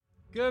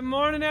Good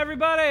morning,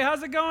 everybody.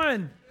 How's it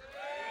going?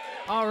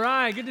 All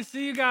right, good to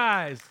see you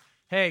guys.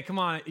 Hey, come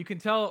on. You can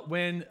tell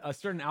when a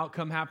certain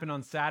outcome happened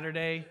on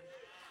Saturday.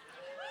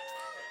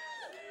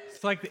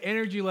 It's like the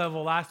energy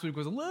level last week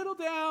was a little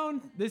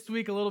down, this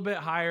week a little bit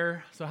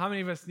higher. So how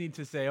many of us need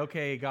to say,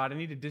 okay, God, I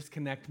need to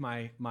disconnect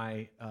my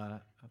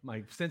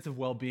sense of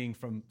well-being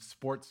from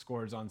sports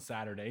scores on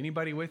Saturday?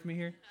 Anybody with me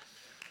here?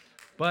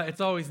 But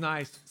it's always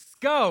nice. Let's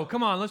go.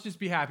 Come on, let's just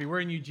be happy. We're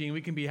in Eugene.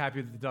 We can be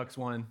happy that the Ducks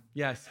won.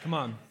 Yes, come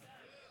on.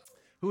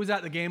 Who was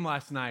at the game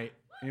last night?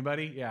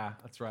 Anybody? Yeah,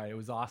 that's right. It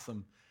was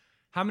awesome.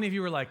 How many of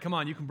you were like, come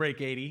on, you can break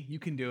 80. You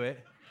can do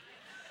it.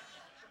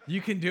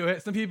 You can do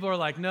it. Some people are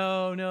like,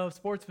 no,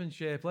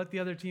 sportsmanship. Let the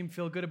other team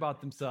feel good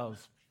about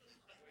themselves.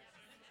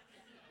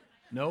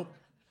 Nope.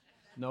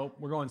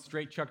 We're going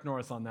straight Chuck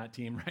Norris on that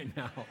team right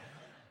now.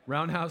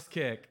 Roundhouse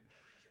kick.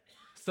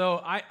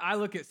 So I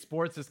look at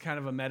sports as kind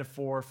of a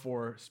metaphor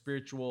for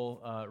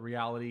spiritual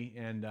reality.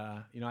 And,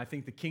 I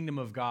think the kingdom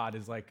of God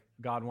is like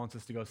God wants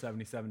us to go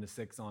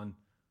 77-6 on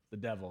the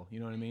devil. You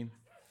know what I mean?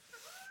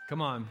 Come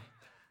on.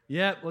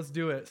 Yep, let's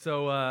do it.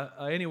 So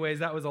anyways,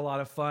 that was a lot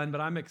of fun, but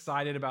I'm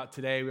excited about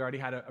today. We already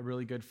had a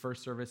really good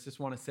first service.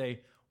 Just want to say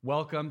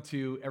welcome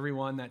to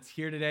everyone that's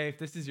here today. If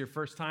this is your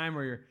first time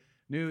or you're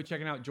new,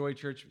 checking out Joy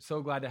Church,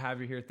 so glad to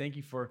have you here. Thank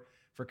you for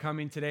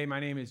coming today. My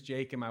name is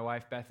Jake, and my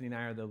wife Bethany and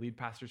I are the lead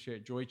pastors here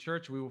at Joy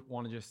Church. We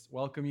want to just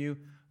welcome you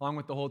along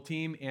with the whole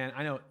team. And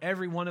I know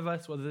every one of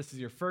us, whether this is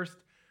your first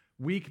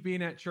week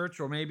being at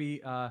church or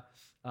maybe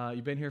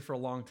you've been here for a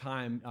long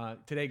time,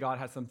 today God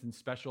has something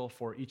special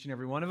for each and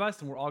every one of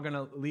us, and we're all going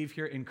to leave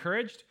here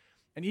encouraged.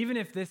 And even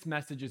if this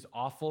message is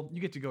awful, you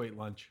get to go eat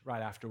lunch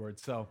right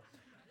afterwards. So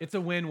it's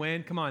a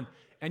win-win. Come on.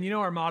 And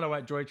our motto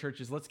at Joy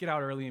Church is let's get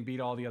out early and beat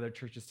all the other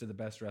churches to the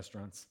best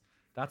restaurants.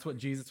 That's what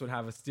Jesus would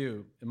have us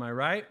do. Am I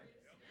right?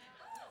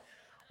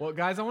 Well,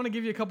 guys, I want to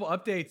give you a couple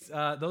updates.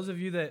 Those of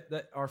you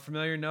that are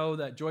familiar know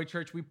that Joy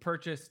Church, we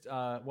purchased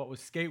what was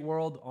Skate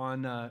World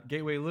on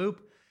Gateway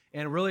Loop,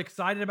 and really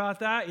excited about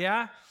that,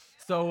 yeah?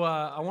 So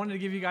I wanted to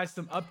give you guys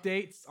some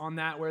updates on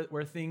that,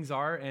 where things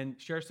are, and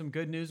share some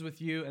good news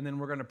with you, and then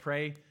we're going to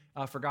pray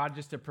for God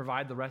just to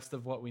provide the rest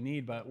of what we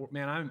need. But,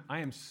 man, I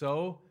am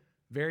so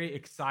very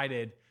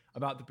excited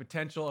about the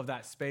potential of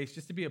that space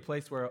just to be a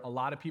place where a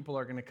lot of people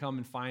are going to come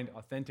and find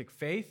authentic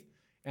faith,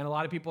 and a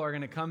lot of people are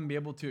going to come and be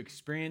able to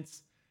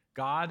experience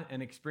God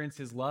and experience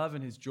His love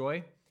and His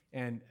joy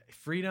and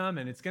freedom,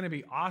 and it's going to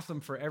be awesome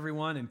for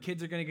everyone, and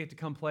kids are going to get to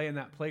come play in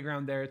that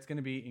playground there. It's going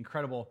to be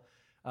incredible.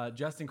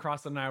 Justin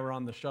Crossan and I were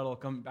on the shuttle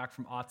coming back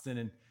from Autzen,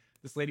 and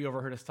this lady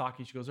overheard us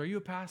talking. She goes, "Are you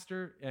a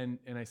pastor?" And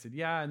I said,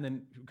 "Yeah," and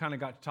then we kind of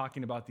got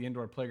talking about the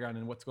indoor playground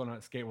and what's going on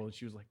at Skate World, and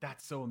she was like,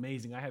 "That's so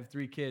amazing. I have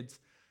 3 kids.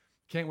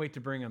 Can't wait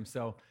to bring them."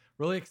 So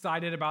really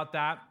excited about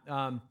that.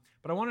 But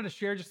I wanted to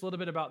share just a little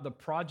bit about the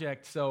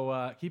project,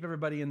 so keep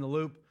everybody in the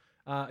loop.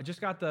 I just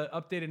got the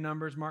updated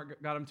numbers.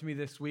 Mark got them to me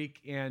this week,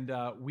 and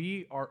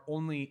we are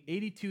only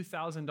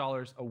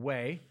 $82,000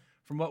 away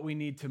from what we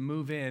need to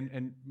move in,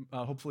 and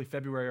hopefully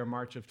February or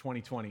March of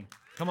 2020.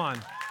 Come on.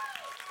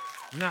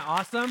 Isn't that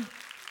awesome?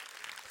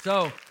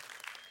 So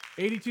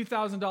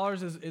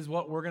 $82,000 is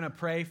what we're going to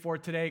pray for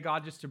today,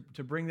 God, just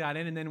to bring that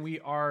in. And then we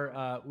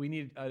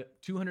need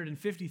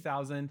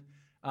 $250,000,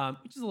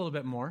 which is a little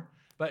bit more,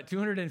 but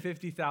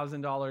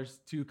 $250,000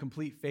 to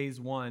complete phase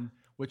 1,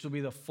 which will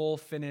be the full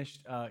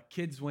finished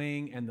kids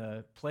wing and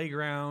the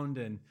playground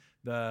and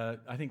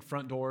I think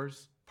front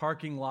doors,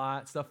 parking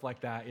lot, stuff like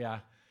that.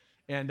 Yeah.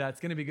 And it's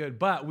going to be good.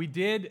 But we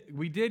did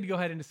go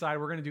ahead and decide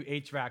we're going to do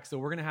HVAC. So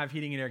we're going to have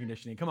heating and air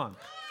conditioning. Come on.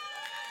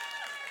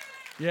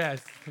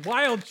 Yes.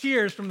 Wild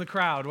cheers from the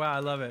crowd. Wow, I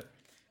love it.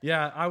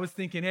 Yeah, I was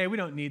thinking, hey, we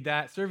don't need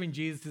that. Serving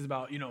Jesus is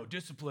about,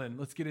 discipline.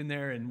 Let's get in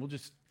there and we'll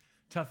just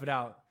tough it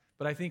out.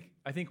 But I think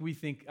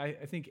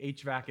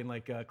HVAC and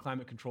like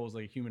climate control is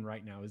like a human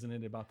right now, isn't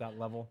it? About that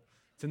level.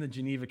 It's in the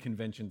Geneva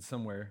Convention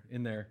somewhere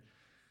in there.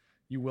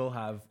 You will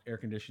have air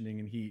conditioning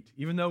and heat,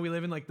 even though we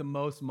live in like the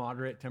most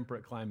moderate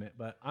temperate climate.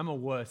 But I'm a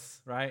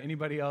wuss, right?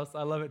 Anybody else?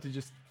 I love it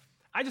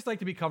I just like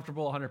to be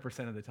comfortable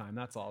 100% of the time.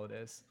 That's all it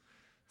is.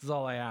 This is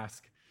all I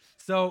ask.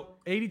 So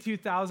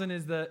 82,000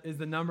 is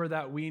the number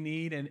that we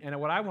need. And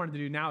what I wanted to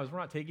do now is we're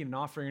not taking an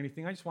offering or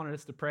anything. I just wanted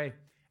us to pray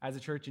as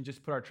a church and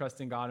just put our trust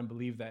in God and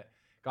believe that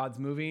God's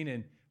moving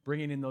and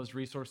bringing in those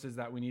resources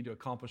that we need to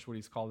accomplish what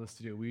He's called us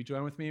to do. Will you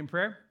join with me in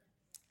prayer?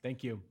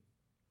 Thank you.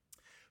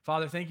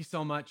 Father, thank you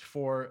so much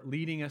for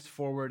leading us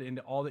forward into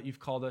all that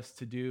you've called us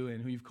to do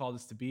and who you've called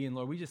us to be. And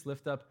Lord, we just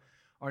lift up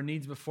our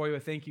needs before you. I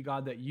thank you,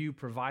 God, that you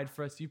provide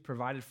for us. You've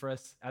provided for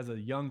us as a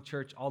young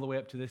church all the way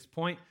up to this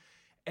point.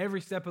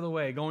 Every step of the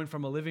way, going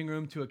from a living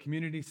room to a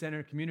community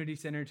center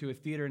to a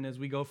theater. And as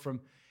we go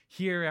from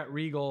here at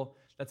Regal,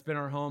 that's been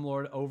our home,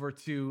 Lord, over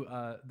to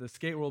the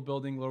Skate World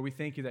building, Lord, we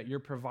thank you that you're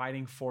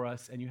providing for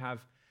us and you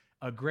have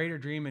a greater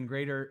dream and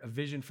greater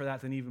vision for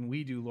that than even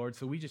we do, Lord.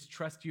 So we just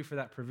trust you for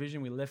that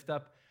provision. We lift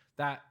up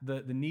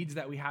the needs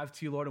that we have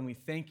to you, Lord, and we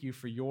thank you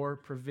for your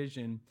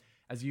provision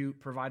as you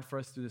provide for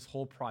us through this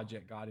whole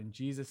project, God. In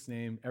Jesus'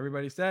 name,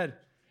 everybody said,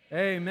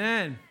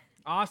 amen.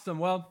 Awesome.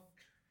 Well,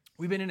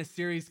 We've been in a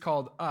series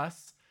called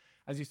Us,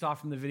 as you saw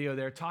from the video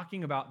there,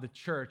 talking about the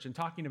church and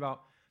talking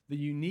about the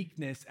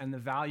uniqueness and the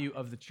value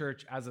of the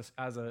church as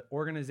an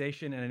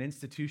organization and an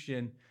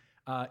institution,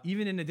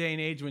 even in a day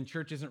and age when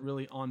church isn't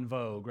really on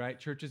vogue, right?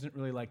 Church isn't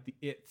really like the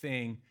it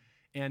thing.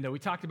 And we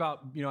talked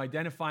about,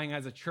 identifying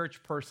as a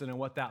church person and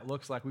what that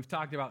looks like. We've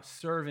talked about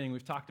serving.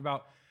 We've talked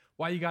about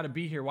why you got to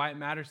be here, why it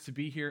matters to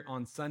be here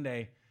on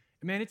Sunday.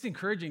 And man, it's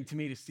encouraging to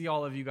me to see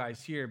all of you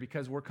guys here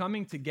because we're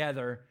coming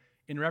together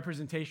in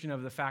representation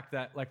of the fact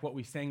that, like what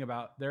we sang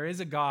about, there is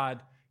a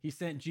God. He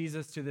sent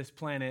Jesus to this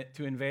planet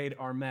to invade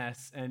our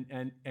mess,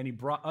 and he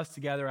brought us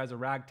together as a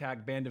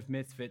ragtag band of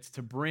misfits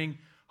to bring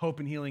hope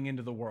and healing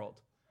into the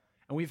world.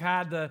 And we've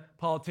had the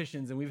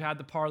politicians, and we've had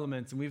the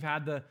parliaments, and we've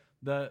had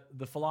the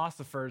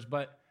philosophers,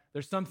 but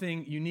there's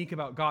something unique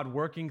about God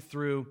working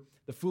through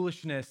the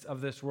foolishness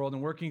of this world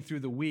and working through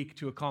the weak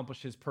to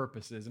accomplish his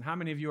purposes. And how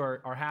many of you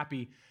are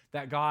happy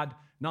that God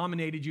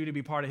nominated you to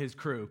be part of his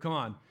crew? Come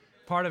on.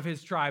 Part of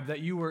his tribe, that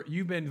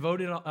you've been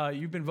voted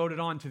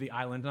on to the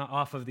island, not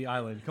off of the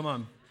island. Come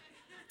on.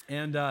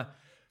 And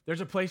there's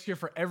a place here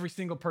for every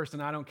single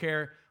person. I don't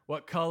care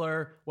what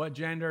color, what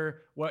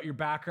gender, what your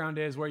background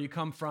is, where you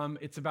come from.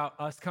 It's about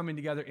us coming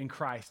together in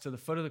Christ to the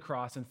foot of the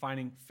cross and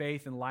finding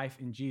faith and life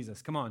in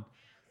Jesus. Come on.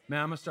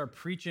 Man, I'm going to start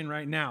preaching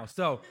right now.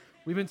 So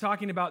we've been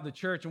talking about the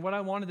church, and what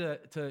I wanted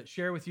to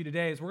share with you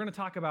today is we're going to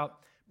talk about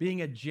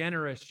being a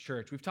generous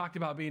church. We've talked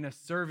about being a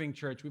serving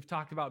church. We've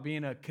talked about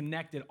being a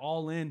connected,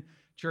 all-in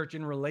church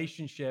in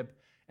relationship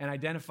and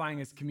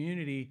identifying as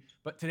community.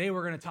 But today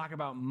we're going to talk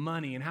about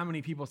money. And how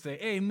many people say,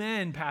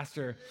 amen,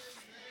 Pastor?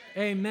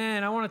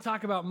 Amen. I want to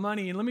talk about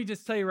money. And let me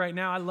just tell you right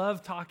now, I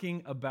love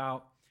talking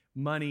about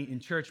money in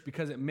church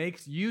because it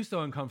makes you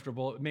so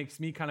uncomfortable. It makes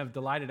me kind of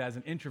delighted as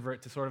an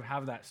introvert to sort of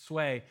have that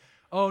sway.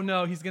 Oh,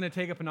 no, he's going to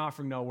take up an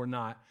offering. No, we're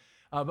not.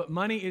 But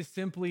money is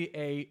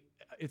simply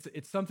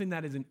it's something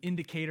that is an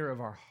indicator of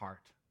our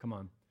heart. Come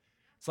on.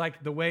 It's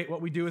like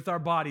what we do with our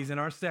bodies and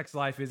our sex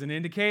life is an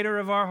indicator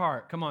of our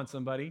heart. Come on,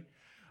 somebody.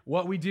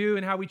 What we do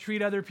and how we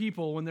treat other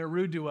people when they're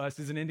rude to us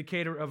is an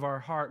indicator of our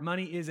heart.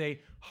 Money is a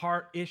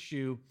heart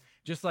issue,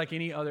 just like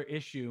any other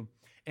issue.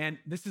 And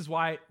this is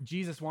why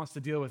Jesus wants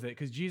to deal with it,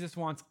 because Jesus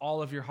wants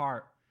all of your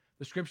heart.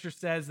 The scripture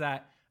says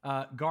that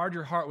guard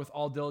your heart with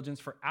all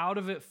diligence, for out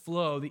of it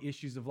flow the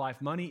issues of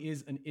life. Money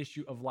is an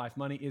issue of life.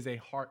 Money is a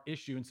heart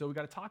issue, and so we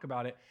got to talk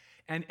about it.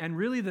 And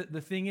really the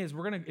thing is,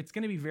 it's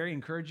going to be very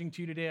encouraging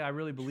to you today. I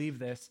really believe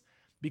this,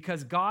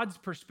 because God's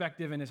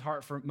perspective and his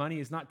heart for money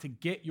is not to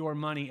get your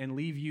money and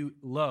leave you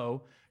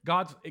low.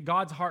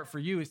 God's heart for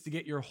you is to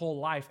get your whole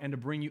life and to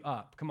bring you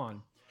up. Come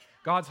on.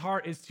 God's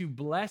heart is to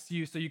bless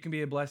you so you can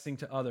be a blessing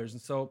to others.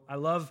 And so I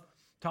love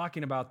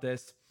talking about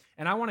this.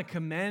 And I want to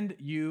commend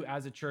you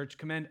as a church,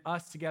 commend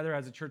us together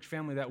as a church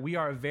family, that we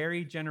are a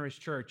very generous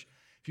church.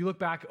 If you look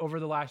back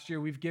over the last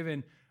year, we've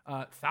given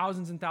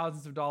thousands and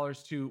thousands of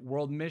dollars to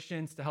world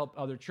missions to help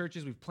other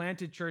churches. We've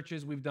planted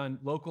churches. We've done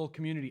local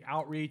community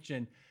outreach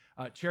and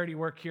charity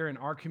work here in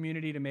our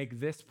community to make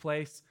this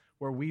place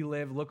where we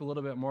live look a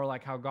little bit more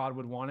like how God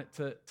would want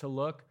it to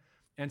look.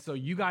 And so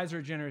you guys are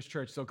a generous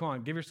church. So come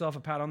on, give yourself a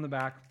pat on the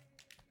back.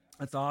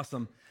 That's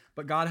awesome.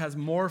 But God has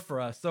more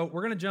for us. So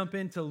we're going to jump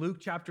into Luke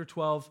chapter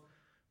 12,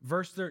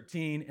 verse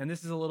 13. And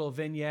this is a little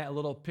vignette, a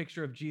little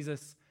picture of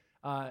Jesus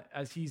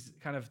as he's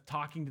kind of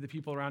talking to the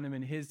people around him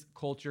in his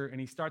culture. And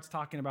he starts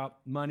talking about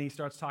money,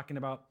 starts talking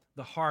about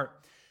the heart.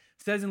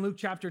 It says in Luke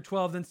chapter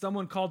 12, then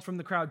someone called from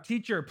the crowd,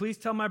 "Teacher, please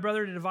tell my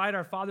brother to divide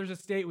our father's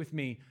estate with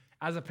me."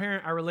 As a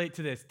parent, I relate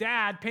to this.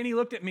 Dad, Penny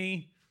looked at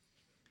me.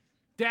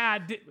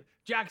 Dad,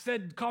 Jack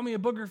said, call me a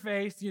booger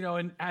face.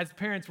 And as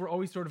parents, we're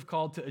always sort of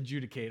called to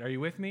adjudicate. Are you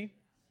with me?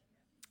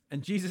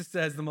 And Jesus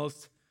says the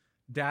most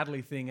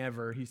dadly thing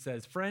ever. He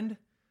says, "Friend,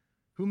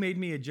 who made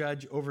me a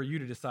judge over you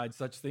to decide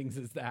such things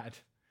as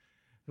that?"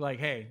 Like,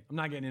 hey, I'm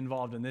not getting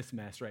involved in this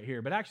mess right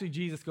here. But actually,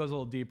 Jesus goes a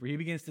little deeper. He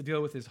begins to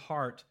deal with his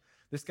heart.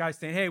 This guy's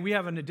saying, hey, we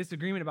have a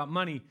disagreement about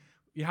money.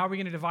 How are we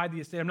going to divide the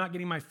estate? I'm not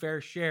getting my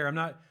fair share.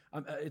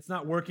 It's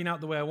not working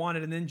out the way I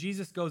wanted. And then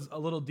Jesus goes a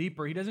little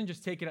deeper. He doesn't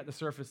just take it at the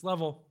surface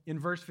level. In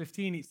verse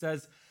 15, he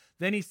says,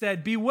 then he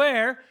said,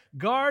 "Beware,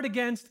 guard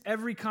against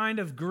every kind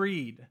of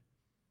greed."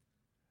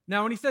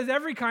 Now, when he says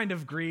every kind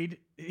of greed,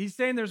 he's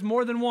saying there's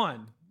more than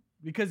one,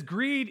 because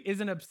greed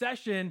is an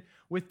obsession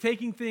with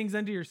taking things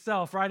unto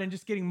yourself, right? And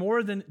just getting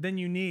more than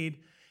you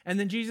need. And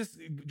then Jesus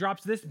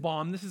drops this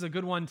bomb. This is a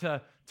good one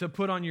to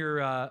put on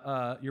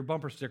your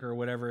bumper sticker or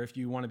whatever if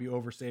you want to be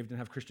oversaved and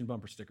have Christian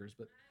bumper stickers.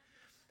 But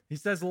he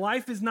says,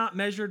 life is not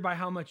measured by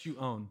how much you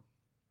own.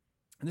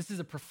 And this is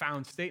a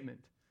profound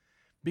statement,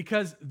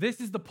 because this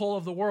is the pull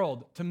of the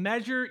world, to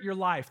measure your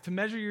life, to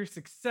measure your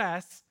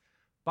success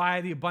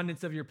by the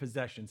abundance of your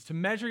possessions, to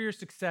measure your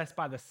success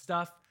by the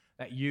stuff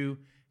that you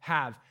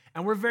have.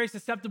 And we're very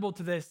susceptible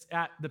to this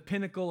at the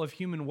pinnacle of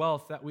human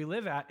wealth that we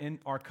live at in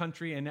our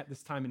country and at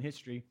this time in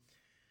history.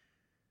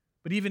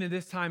 But even in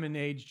this time and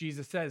age,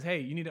 Jesus says,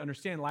 hey, you need to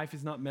understand life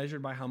is not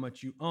measured by how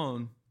much you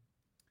own.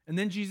 And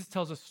then Jesus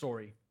tells a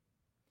story.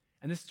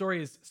 And this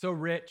story is so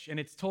rich, and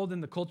it's told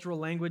in the cultural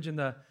language and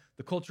the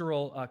the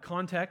cultural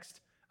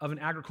context of an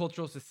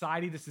agricultural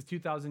society. This is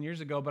 2,000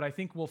 years ago, but I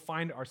think we'll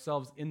find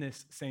ourselves in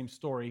this same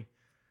story.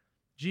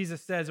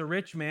 Jesus says, a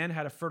rich man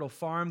had a fertile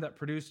farm that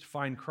produced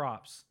fine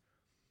crops.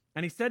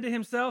 And he said to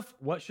himself,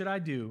 what should I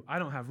do? I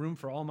don't have room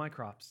for all my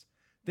crops.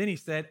 Then he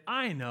said,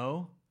 I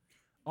know.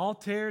 I'll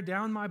tear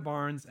down my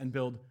barns and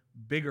build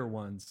bigger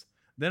ones.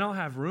 Then I'll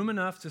have room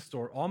enough to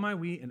store all my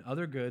wheat and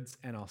other goods,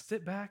 and I'll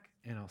sit back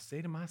and I'll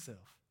say to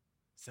myself,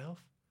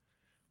 Self,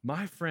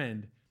 my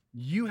friend,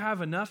 you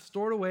have enough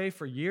stored away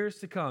for years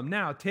to come.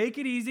 Now take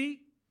it easy,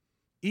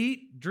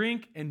 eat,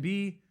 drink, and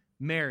be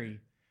merry.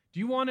 Do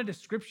you want a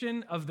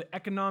description of the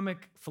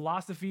economic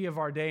philosophy of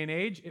our day and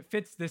age? It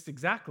fits this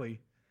exactly.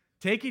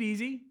 Take it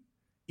easy,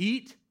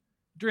 eat,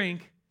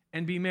 drink,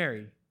 and be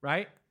merry,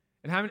 right?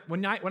 And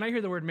when I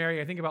hear the word merry,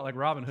 I think about like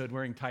Robin Hood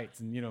wearing tights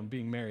and,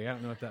 being merry. I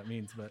don't know what that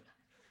means, but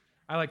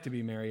I like to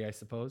be merry, I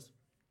suppose.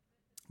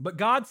 But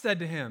God said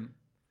to him,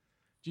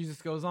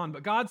 Jesus goes on,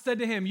 but God said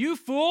to him, you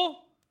fool,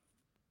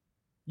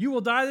 you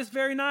will die this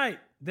very night.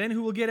 Then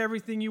who will get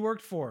everything you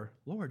worked for?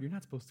 Lord, you're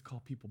not supposed to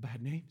call people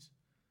bad names.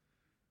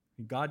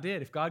 And God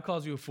did. If God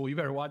calls you a fool, you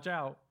better watch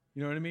out.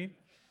 You know what I mean?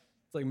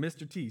 It's like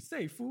Mr. T,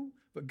 say fool.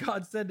 But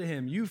God said to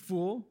him, you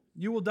fool,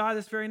 you will die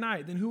this very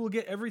night. Then who will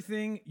get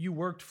everything you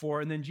worked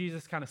for? And then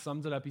Jesus kind of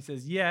sums it up. He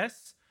says,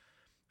 yes,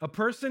 a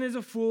person is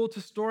a fool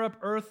to store up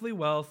earthly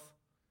wealth,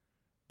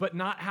 but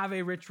not have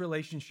a rich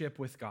relationship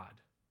with God.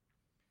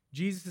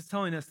 Jesus is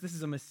telling us this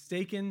is a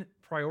mistaken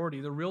priority.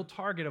 The real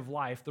target of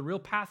life, the real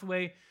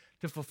pathway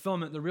to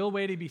fulfillment, the real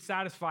way to be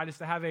satisfied is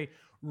to have a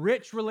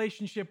rich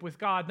relationship with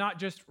God, not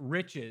just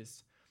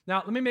riches.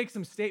 Now, let me make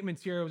some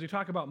statements here as we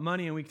talk about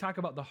money and we talk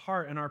about the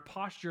heart and our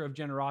posture of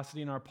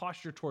generosity and our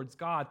posture towards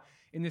God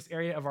in this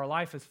area of our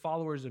life as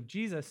followers of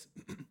Jesus,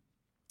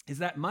 is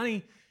that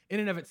money in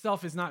and of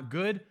itself is not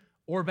good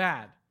or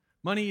bad.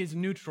 Money is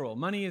neutral.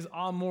 Money is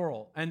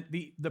amoral. And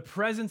the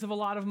presence of a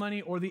lot of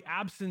money or the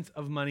absence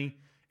of money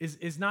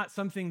is not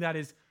something that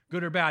is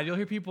good or bad. You'll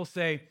hear people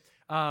say,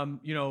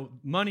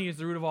 money is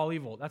the root of all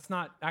evil. That's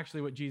not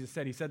actually what Jesus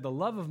said. He said the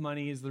love of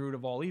money is the root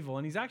of all evil.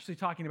 And he's actually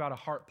talking about a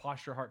heart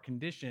posture, heart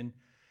condition.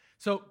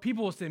 So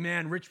people will say,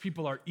 man, rich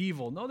people are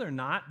evil. No, they're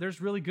not.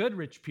 There's really good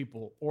rich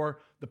people.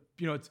 Or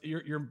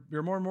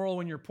you're more moral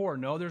when you're poor.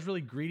 No, there's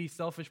really greedy,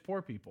 selfish,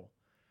 poor people.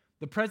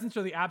 The presence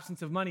or the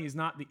absence of money is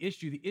not the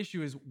issue. The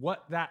issue is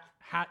what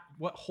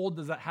hold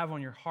does that have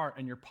on your heart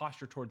and your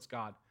posture towards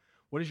God?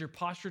 What is your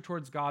posture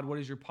towards God? What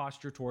is your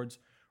posture towards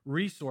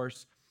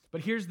resource?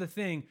 But here's the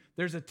thing.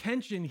 There's a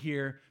tension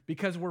here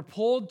because we're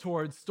pulled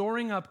towards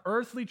storing up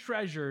earthly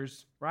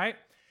treasures, right?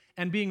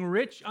 And being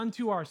rich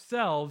unto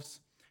ourselves,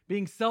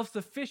 being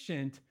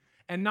self-sufficient,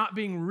 and not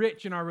being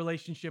rich in our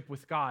relationship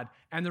with God.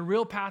 And the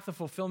real path of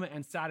fulfillment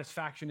and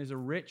satisfaction is a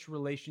rich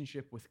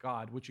relationship with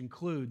God, which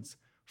includes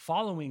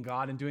following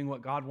God and doing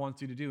what God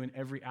wants you to do in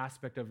every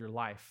aspect of your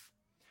life.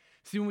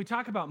 See, when we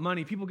talk about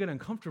money, people get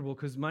uncomfortable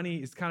because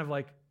money is kind of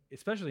like,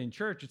 especially in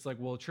church, it's like,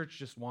 well, church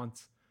just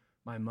wants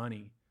my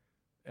money.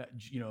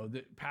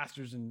 The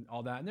pastors and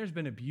all that. And there's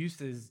been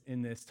abuses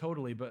in this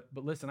totally, but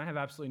listen, I have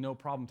absolutely no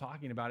problem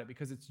talking about it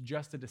because it's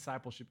just a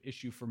discipleship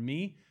issue for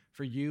me,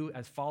 for you,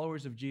 as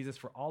followers of Jesus,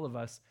 for all of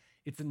us.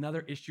 It's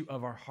another issue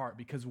of our heart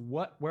because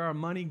where our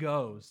money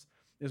goes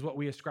is what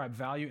we ascribe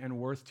value and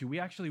worth to. We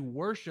actually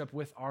worship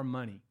with our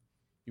money.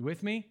 You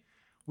with me?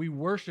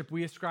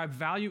 We ascribe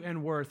value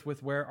and worth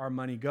with where our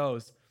money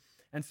goes.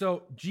 And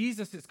so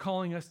Jesus is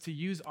calling us to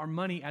use our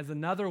money as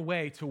another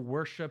way to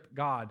worship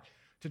God,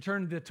 to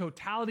turn the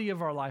totality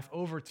of our life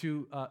over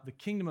to the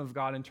kingdom of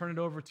God and turn it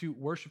over to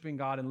worshiping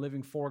God and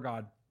living for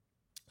God.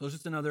 So it's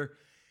just another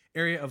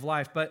area of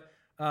life. But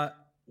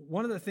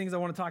one of the things I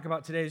want to talk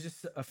about today is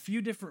just a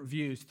few different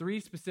views, 3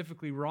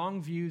 specifically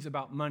wrong views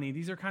about money.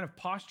 These are kind of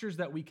postures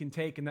that we can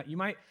take and that you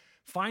might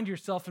find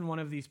yourself in one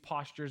of these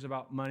postures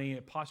about money,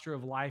 a posture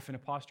of life and a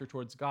posture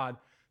towards God.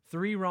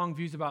 3 wrong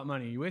views about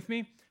money. Are you with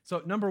me?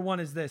 So number 1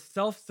 is this,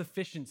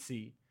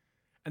 self-sufficiency.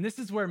 And this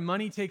is where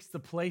money takes the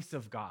place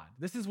of God.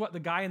 This is what the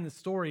guy in the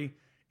story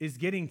is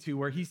getting to,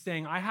 where he's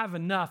saying, I have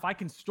enough. I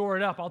can store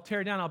it up. I'll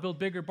tear it down. I'll build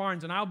bigger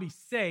barns, and I'll be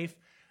safe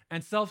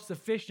and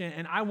self-sufficient,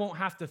 and I won't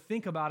have to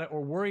think about it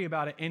or worry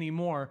about it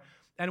anymore.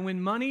 And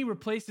when money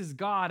replaces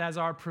God as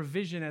our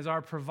provision, as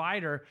our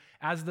provider,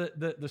 as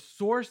the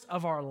source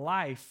of our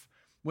life,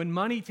 when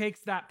money takes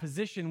that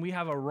position, we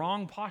have a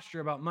wrong posture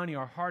about money.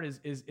 Our heart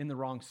is in the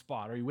wrong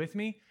spot. Are you with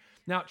me?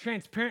 Now,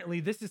 transparently,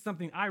 this is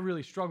something I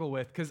really struggle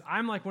with because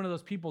I'm like one of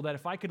those people that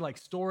if I could like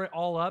store it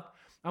all up,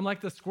 I'm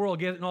like the squirrel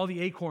getting all the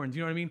acorns,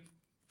 you know what I mean,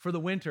 for the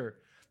winter.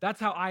 That's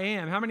how I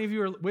am. How many of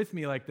you are with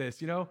me like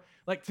this,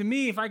 Like to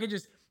me, if I could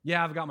just,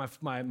 I've got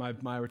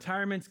my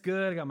retirement's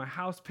good. I got my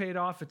house paid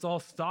off. It's all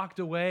stocked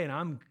away and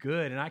I'm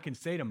good. And I can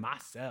say to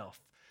myself,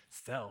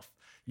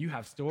 you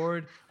have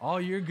stored all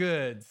your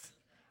goods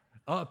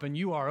up and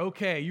you are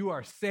okay. You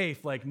are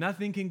safe. Like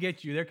nothing can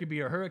get you. There could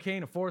be a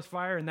hurricane, a forest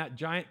fire, and that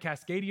giant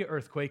Cascadia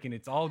earthquake, and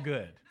it's all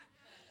good.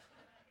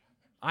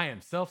 I am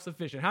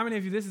self-sufficient. How many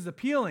of you, this is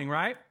appealing,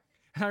 right?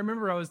 And I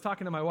remember I was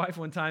talking to my wife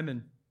one time,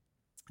 and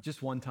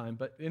just one time.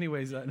 But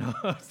anyways, no,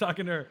 I was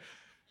talking to her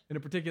in a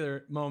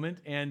particular moment,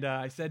 and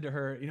I said to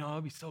her,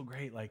 it'd be so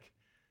great, like,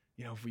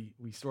 if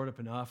we stored up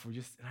enough, and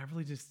I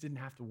really just didn't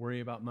have to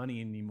worry about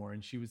money anymore.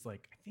 And she was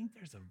like, I think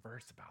there's a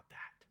verse about that.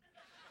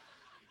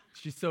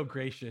 She's so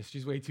gracious.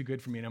 She's way too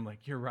good for me. And I'm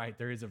like, you're right.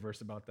 There is a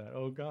verse about that.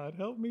 Oh, God,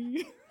 help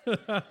me.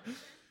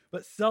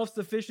 But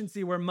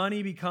self-sufficiency, where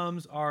money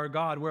becomes our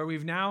God, where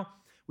we've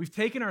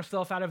taken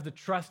ourselves out of the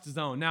trust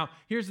zone. Now,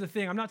 here's the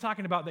thing. I'm not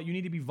talking about that you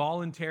need to be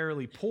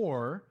voluntarily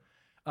poor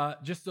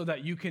just so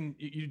that you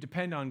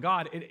depend on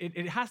God.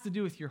 It has to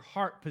do with your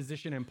heart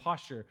position and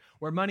posture,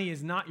 where money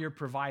is not your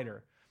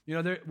provider.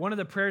 One of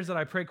the prayers that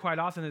I pray quite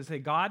often is, say,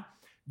 God,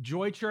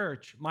 Joy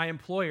Church, my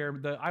employer,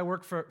 I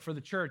work for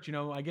the church,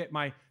 I get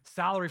my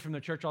salary from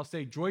the church. I'll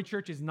say, Joy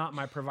Church is not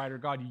my provider.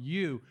 God,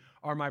 you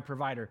are my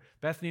provider.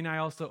 Bethany and I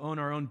also own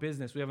our own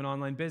business. We have an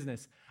online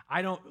business.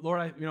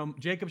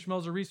 Jacob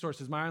Schmelzer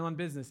Resources, my online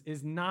business,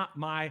 is not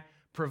my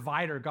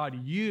provider.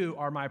 God, you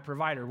are my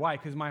provider. Why?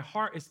 Because my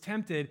heart is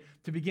tempted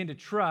to begin to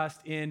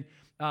trust in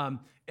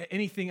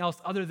anything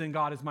else other than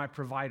God as my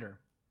provider.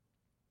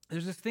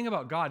 There's this thing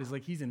about God is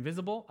like he's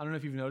invisible. I don't know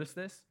if you've noticed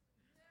this.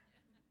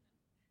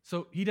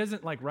 So he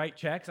doesn't write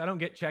checks. I don't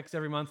get checks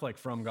every month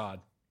from God.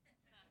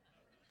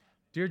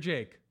 Dear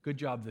Jake, good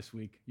job this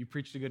week. You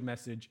preached a good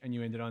message and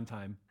you ended on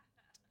time.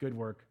 Good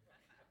work.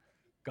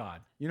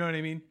 God. You know what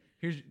I mean?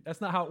 That's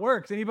not how it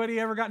works. Anybody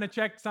ever gotten a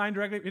check signed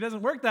directly? It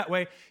doesn't work that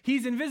way.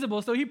 He's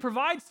invisible, so he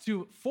provides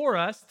for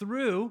us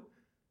through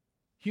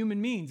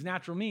human means,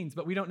 natural means,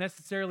 but we don't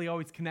necessarily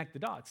always connect the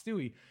dots, do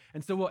we?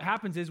 And so what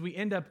happens is we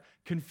end up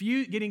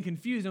getting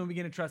confused and we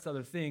begin to trust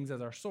other things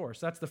as our source.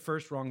 That's the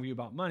first wrong view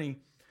about money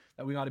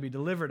that we ought to be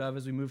delivered of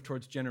as we move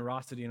towards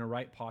generosity and a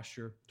right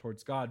posture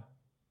towards God.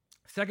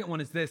 Second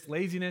one is this: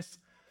 laziness,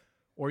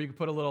 or you could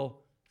put a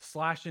little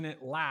slash in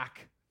it,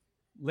 lack.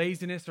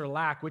 Laziness or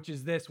lack, which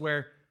is this,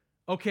 where,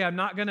 okay, I'm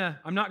not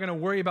gonna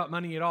worry about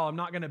money at all. I'm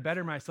not gonna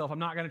better myself. I'm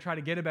not gonna try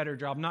to get a better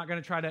job. I'm not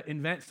gonna try to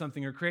invent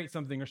something or create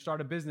something or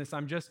start a business.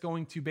 I'm just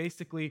going to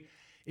basically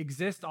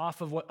exist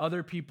off of what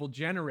other people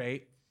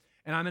generate,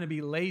 and I'm going to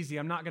be lazy.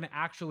 I'm not going to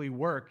actually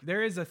work.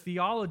 There is a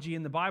theology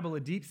in the Bible, a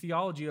deep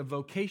theology of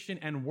vocation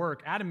and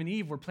work. Adam and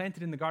Eve were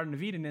planted in the Garden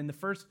of Eden, and the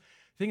first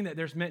thing that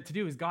they're meant to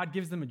do is God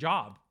gives them a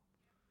job,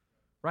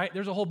 right?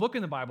 There's a whole book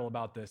in the Bible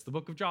about this, the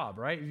book of Job,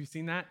 right? Have you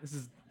seen that? This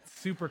is a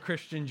super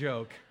Christian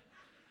joke.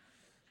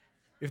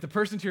 If the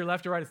person to your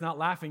left or right is not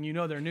laughing, you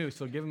know they're new,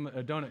 so give them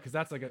a donut, because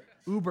that's like an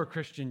uber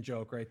Christian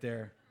joke right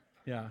there.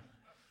 Yeah.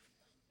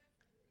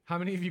 How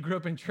many of you grew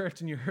up in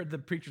church and you heard the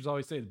preachers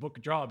always say, the book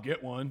of Job,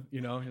 get one,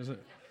 And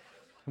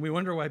we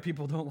wonder why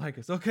people don't like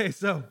us. Okay,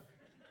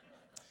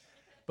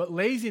 but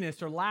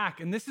laziness or lack,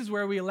 and this is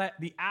where we let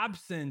the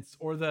absence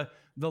or the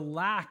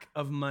lack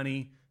of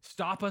money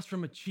stop us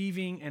from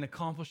achieving and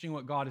accomplishing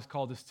what God has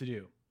called us to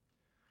do.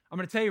 I'm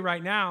going to tell you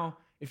right now,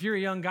 if you're a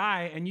young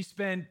guy and you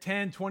spend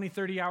 10, 20,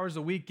 30 hours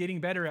a week getting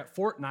better at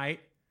Fortnite,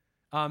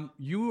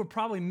 you are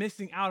probably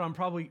missing out on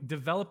probably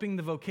developing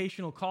the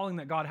vocational calling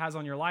that God has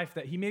on your life,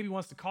 that he maybe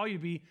wants to call you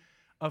to be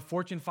a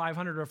Fortune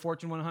 500 or a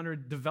Fortune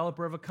 100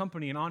 developer of a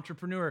company, an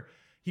entrepreneur.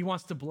 He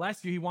wants to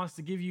bless you. He wants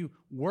to give you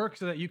work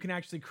so that you can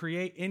actually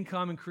create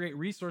income and create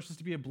resources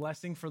to be a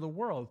blessing for the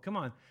world. Come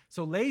on.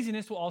 So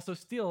laziness will also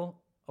steal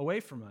away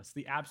from us,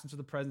 the absence of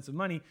the presence of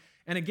money.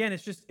 And again,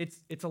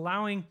 it's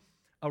allowing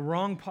a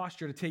wrong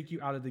posture to take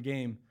you out of the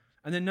game.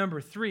 And then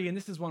number 3, and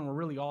this is one we're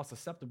really all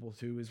susceptible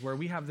to, is where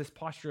we have this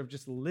posture of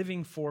just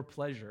living for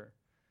pleasure,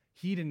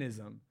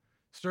 hedonism,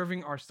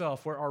 serving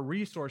ourselves, where our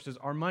resources,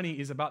 our money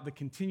is about the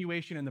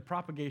continuation and the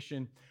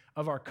propagation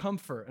of our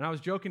comfort. And I was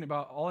joking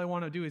about all I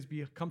want to do is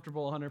be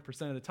comfortable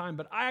 100% of the time,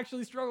 but I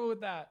actually struggle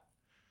with that.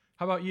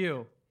 How about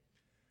you?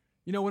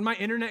 When my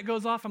internet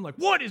goes off, I'm like,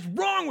 what is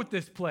wrong with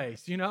this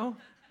place,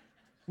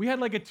 We had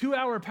like a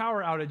 2-hour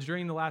power outage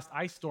during the last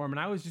ice storm, and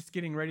I was just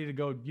getting ready to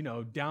go,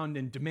 down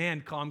and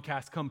demand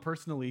Comcast come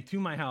personally to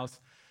my house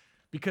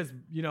because,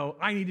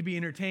 I need to be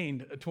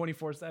entertained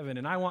 24/7,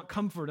 and I want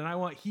comfort, and I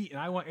want heat, and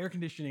I want air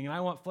conditioning, and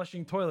I want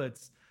flushing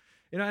toilets.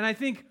 And I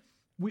think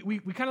we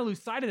kind of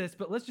lose sight of this,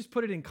 but let's just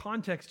put it in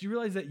context. You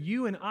realize that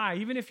you and I,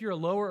 even if you're a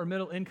lower or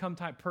middle income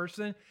type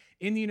person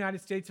in the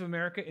United States of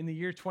America in the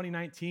year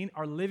 2019,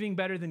 are living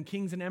better than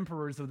kings and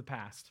emperors of the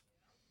past.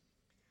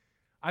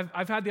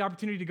 I've had the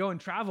opportunity to go and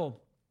travel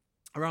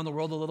around the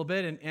world a little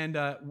bit, and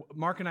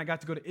Mark and I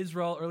got to go to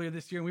Israel earlier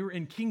this year, and we were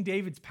in King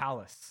David's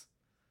palace.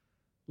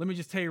 Let me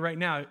just tell you right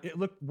now, it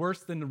looked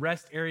worse than the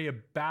rest area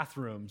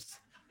bathrooms.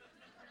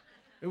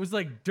 It was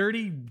like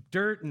dirty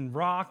dirt and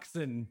rocks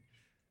and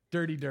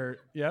dirty dirt.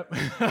 Yep.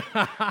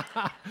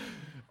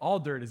 All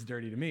dirt is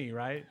dirty to me,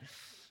 right?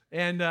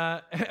 And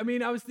I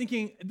was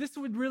thinking, this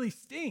would really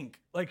stink.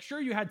 Sure,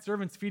 you had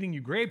servants feeding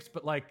you grapes,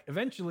 but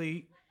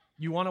eventually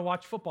you want to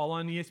watch football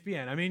on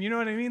ESPN. You know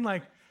what I mean?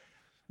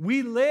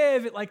 We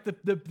live at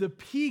the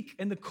peak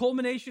and the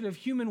culmination of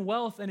human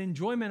wealth and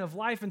enjoyment of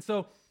life. And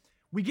so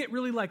we get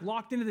really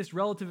locked into this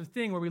relative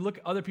thing where we look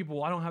at other people,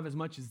 well, I don't have as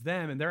much as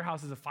them, and their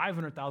house is a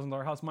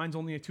 $500,000 house. Mine's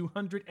only a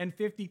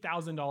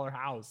 $250,000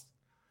 house.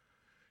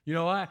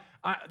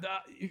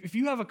 If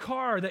you have a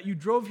car that you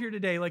drove here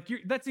today,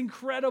 that's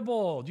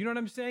incredible. Do you know what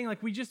I'm saying?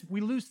 Like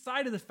we lose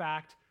sight of the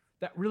fact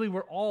that really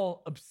we're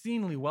all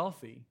obscenely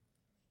wealthy.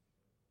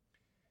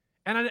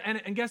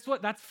 And guess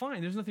what? That's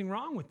fine. There's nothing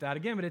wrong with that.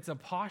 Again, but it's a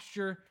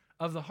posture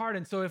of the heart.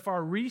 And so if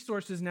our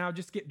resources now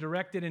just get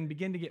directed and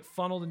begin to get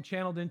funneled and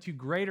channeled into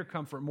greater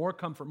comfort, more,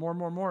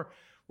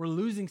 we're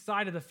losing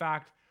sight of the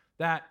fact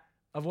that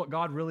of what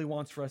God really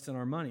wants for us in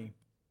our money.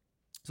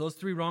 So those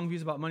 3 wrong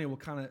views about money will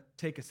kind of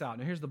take us out.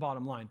 Now here's the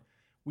bottom line.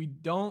 We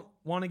don't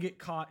want to get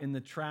caught in the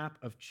trap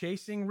of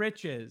chasing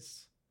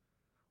riches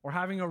or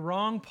having a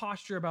wrong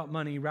posture about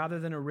money rather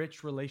than a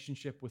rich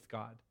relationship with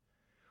God.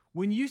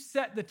 When you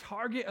set the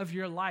target of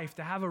your life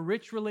to have a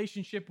rich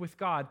relationship with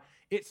God,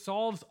 it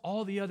solves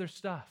all the other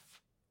stuff.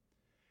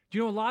 Do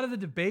you know a lot of the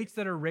debates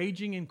that are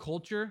raging in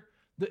culture,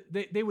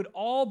 they would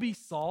all be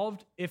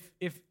solved if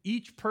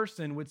each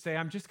person would say,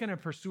 I'm just going to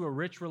pursue a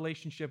rich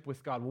relationship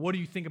with God. Well, what do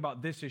you think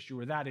about this issue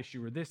or that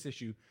issue or this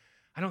issue?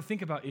 I don't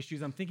think about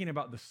issues. I'm thinking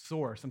about the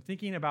source. I'm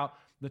thinking about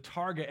the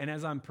target. And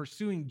as I'm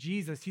pursuing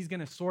Jesus, he's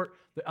going to sort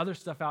the other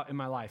stuff out in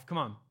my life. Come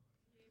on.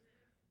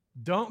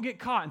 Don't get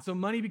caught. And so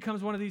money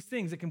becomes one of these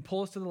things that can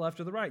pull us to the left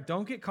or the right.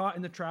 Don't get caught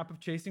in the trap of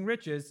chasing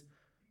riches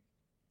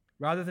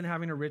rather than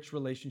having a rich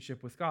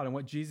relationship with God. And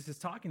what Jesus is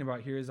talking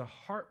about here is a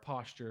heart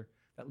posture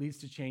that leads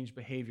to changed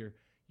behavior.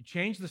 You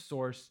change the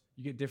source,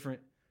 you get different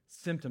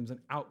symptoms and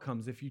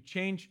outcomes. If you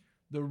change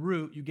the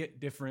root, you get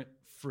different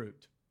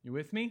fruit. You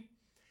with me?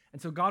 And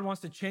so God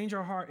wants to change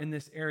our heart in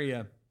this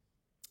area.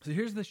 So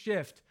here's the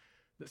shift.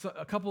 So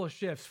a couple of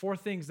shifts, 4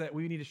 things that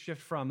we need to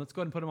shift from. Let's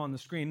go ahead and put them on the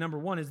screen. Number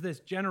 1 is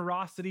this: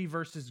 generosity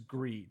versus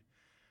greed.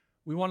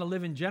 We want to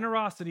live in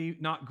generosity,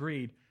 not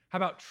greed. How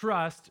about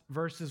trust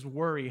versus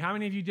worry? How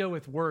many of you deal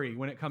with worry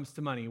when it comes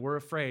to money? We're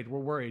afraid, we're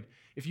worried.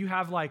 If you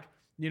have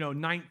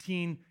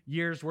 19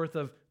 years worth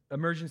of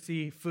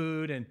emergency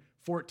food and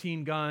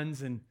 14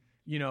 guns and,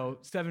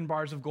 7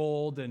 bars of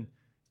gold and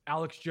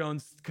Alex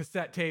Jones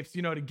cassette tapes,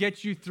 to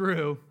get you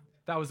through,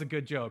 that was a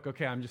good joke.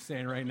 Okay, I'm just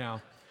saying right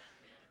now.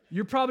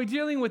 You're probably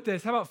dealing with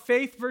this. How about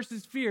faith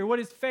versus fear? What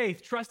is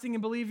faith? Trusting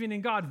and believing in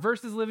God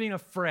versus living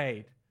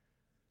afraid.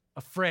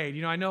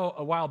 Afraid. I know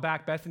a while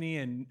back, Bethany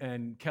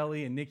and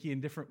Kelly and Nikki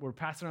and were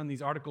passing on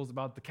these articles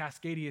about the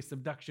Cascadia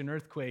subduction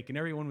earthquake, and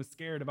everyone was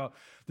scared about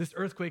this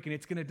earthquake and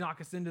it's going to knock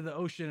us into the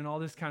ocean and all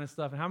this kind of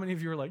stuff. And how many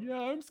of you are like, yeah,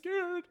 I'm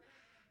scared?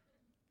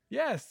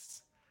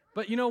 Yes.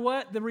 But you know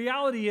what? The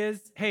reality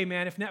is, hey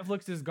man, if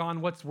Netflix is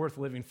gone, what's worth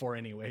living for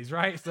anyways,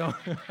 right? So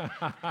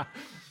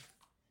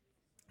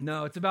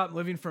no, it's about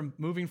moving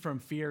from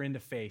fear into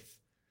faith.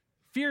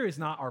 Fear is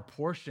not our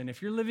portion.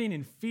 If you're living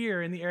in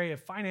fear in the area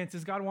of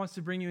finances, God wants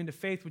to bring you into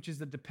faith, which is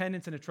the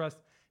dependence and a trust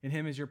in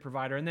him as your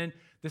provider. And then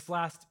this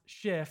last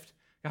shift,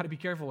 got to be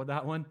careful with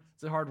that one.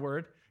 It's a hard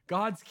word.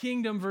 God's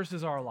kingdom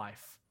versus our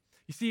life.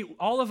 You see,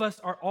 all of us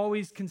are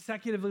always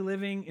consecutively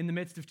living in the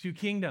midst of 2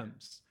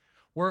 kingdoms.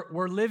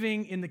 We're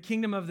living in the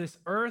kingdom of this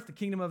earth, the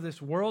kingdom of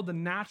this world, the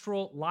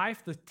natural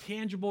life, the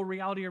tangible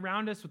reality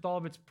around us with all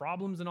of its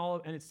problems and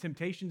its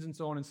temptations and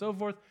so on and so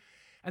forth.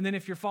 And then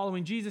if you're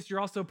following Jesus, you're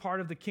also part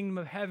of the kingdom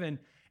of heaven.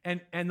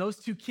 And those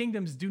 2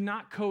 kingdoms do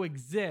not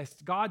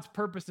coexist. God's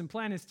purpose and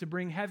plan is to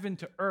bring heaven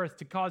to earth,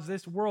 to cause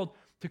this world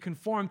to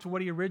conform to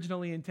what he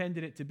originally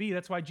intended it to be.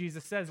 That's why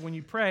Jesus says, when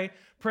you pray,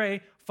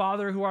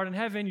 Father who art in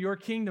heaven, your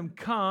kingdom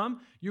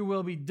come, your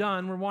will be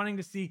done. We're wanting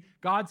to see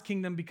God's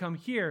kingdom become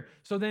here.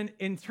 So then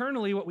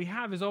internally, what we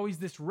have is always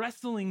this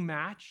wrestling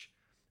match,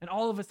 and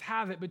all of us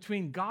have it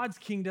between God's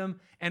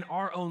kingdom and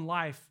our own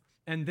life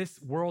and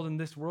this world and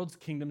this world's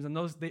kingdoms. And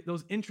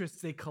those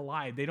interests, they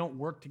collide. They don't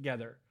work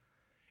together.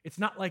 It's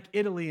not like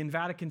Italy and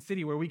Vatican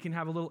City where we can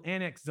have a little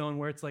annex zone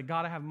where it's like,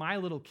 God, I have my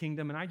little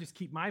kingdom and I just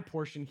keep my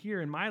portion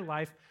here in my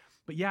life.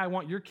 But yeah, I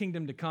want your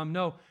kingdom to come.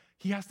 No,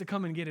 he has to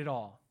come and get it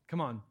all.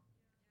 Come on.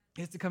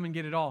 He has to come and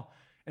get it all.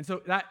 And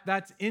so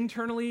that's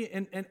internally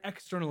and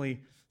externally.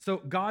 So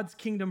God's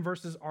kingdom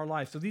versus our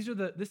life. So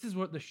this is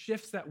what the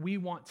shifts that we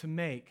want to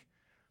make,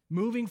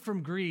 moving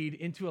from greed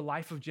into a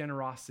life of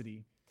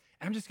generosity.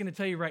 And I'm just going to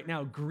tell you right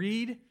now,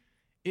 greed,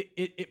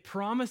 it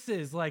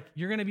promises like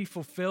you're going to be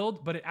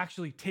fulfilled, but it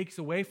actually takes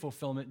away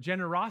fulfillment.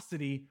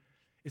 Generosity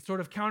is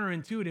sort of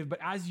counterintuitive, but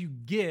as you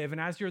give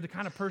and as you're the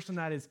kind of person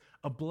that is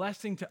a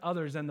blessing to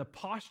others, and the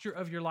posture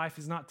of your life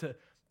is not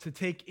to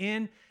take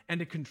in and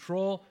to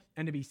control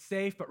and to be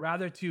safe, but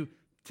rather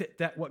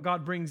that what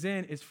God brings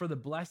in is for the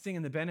blessing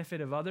and the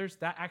benefit of others,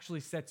 that actually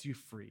sets you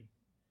free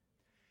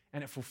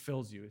and it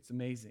fulfills you. It's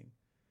amazing.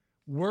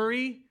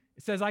 Worry,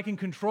 it says I can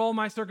control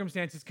my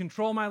circumstances,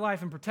 control my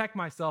life, and protect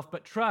myself,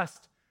 but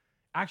trust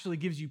actually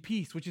gives you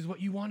peace, which is what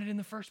you wanted in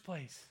the first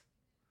place.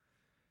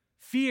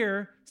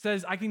 Fear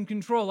says I can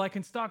control, I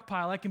can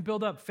stockpile, I can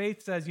build up.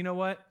 Faith says, you know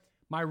what?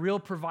 My real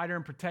provider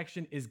and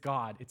protection is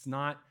God. It's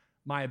not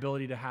my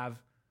ability to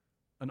have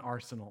an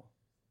arsenal.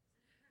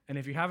 And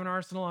if you have an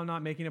arsenal, I'm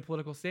not making a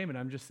political statement.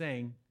 I'm just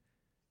saying,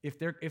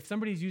 if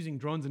somebody's using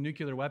drones and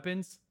nuclear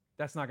weapons,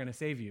 that's not going to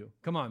save you.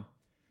 Come on.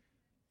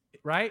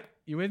 Right?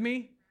 You with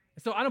me?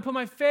 So I don't put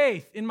my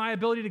faith in my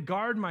ability to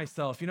guard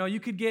myself. You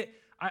could get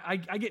I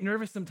get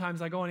nervous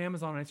sometimes. I go on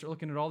Amazon and I start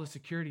looking at all the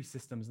security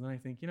systems, and then I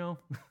think,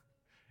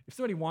 if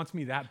somebody wants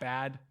me that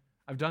bad,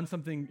 I've done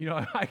something,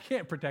 I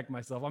can't protect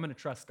myself. I'm going to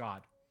trust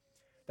God,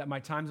 that my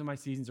times and my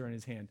seasons are in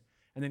his hand.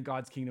 And then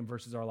God's kingdom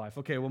versus our life.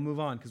 Okay, we'll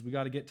move on because we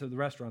got to get to the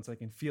restaurants. I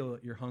can feel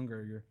your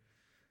hunger.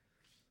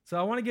 So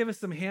I want to give us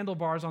some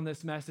handlebars on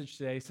this message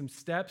today, some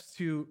steps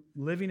to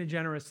living a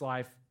generous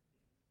life,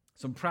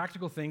 some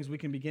practical things we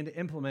can begin to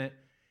implement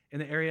in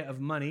the area of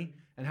money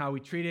and how we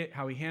treat it,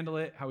 how we handle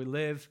it, how we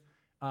live,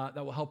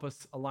 that will help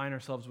us align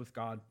ourselves with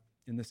God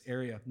in this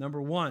area.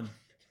 Number 1,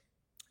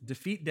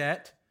 defeat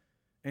debt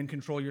and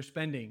control your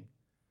spending.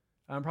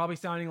 I'm probably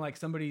sounding like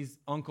somebody's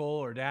uncle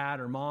or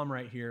dad or mom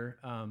right here.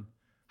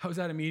 I was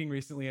at a meeting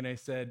recently and I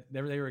said,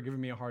 they were giving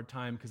me a hard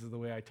time because of the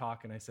way I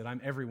talk. And I said, I'm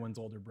everyone's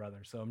older brother.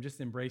 So I'm just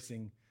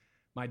embracing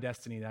my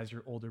destiny as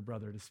your older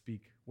brother to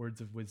speak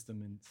words of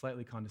wisdom and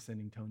slightly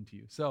condescending tone to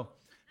you. So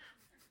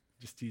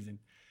just teasing.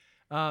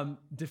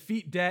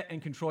 Defeat debt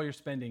and control your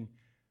spending.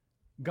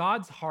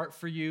 God's heart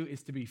for you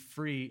is to be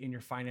free in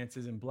your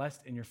finances and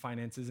blessed in your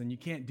finances. And you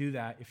can't do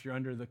that if you're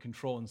under the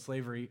control and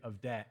slavery of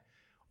debt,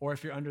 or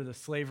if you're under the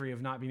slavery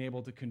of not being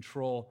able to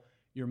control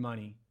your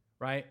money.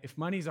 Right? If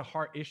money's a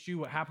heart issue,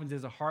 what happens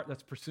is a heart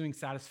that's pursuing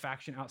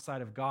satisfaction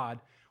outside of God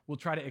will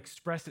try to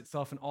express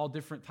itself in all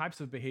different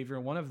types of behavior.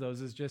 And one of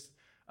those is just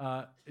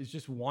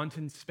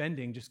wanton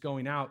spending, just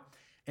going out.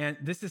 And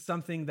this is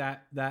something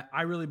that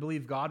I really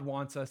believe God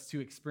wants us to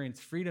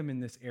experience freedom in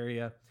this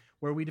area,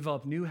 where we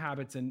develop new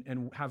habits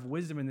and have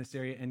wisdom in this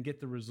area and get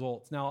the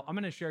results. Now, I'm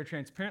going to share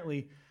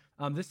transparently,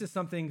 this is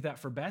something that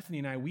for Bethany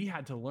and I, we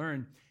had to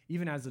learn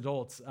even as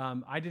adults.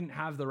 I didn't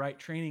have the right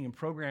training and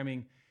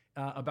programming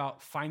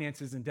about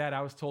finances and debt.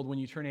 I was told when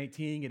you turn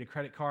 18, get a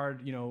credit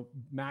card,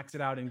 max it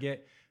out and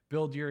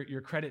build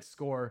your credit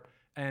score.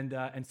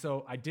 And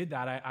so I did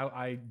that.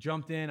 I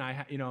jumped in.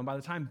 And by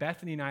the time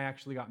Bethany and I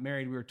actually got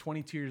married, we were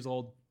 22 years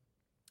old.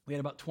 We had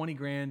about 20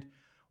 grand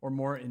or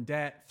more in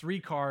debt, 3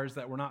 cars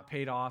that were not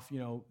paid off,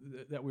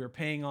 that we were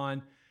paying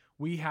on.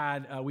 We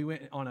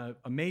went on an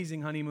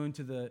amazing honeymoon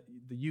to the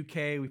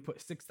UK. We put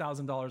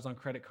 $6,000 on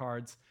credit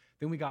cards.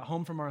 Then we got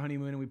home from our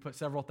honeymoon and we put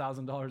several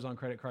 $1,000s on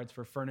credit cards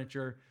for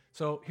furniture.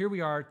 So here we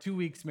are, 2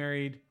 weeks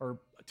married, or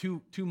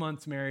two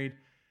months married,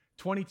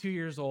 22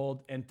 years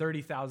old, and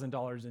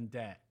 $30,000 in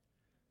debt.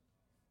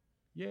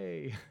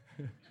 Yay.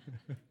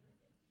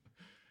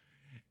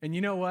 And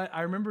you know what?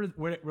 I remember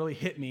when it really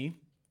hit me,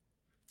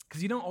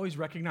 because you don't always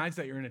recognize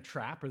that you're in a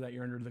trap or that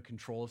you're under the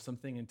control of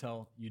something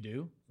until you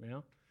do,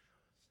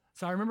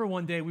 So I remember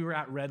one day we were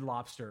at Red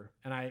Lobster,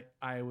 and I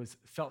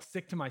felt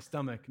sick to my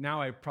stomach.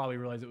 Now I probably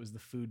realize it was the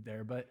food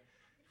there, but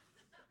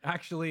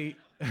actually,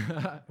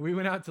 we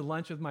went out to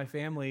lunch with my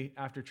family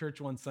after church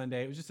one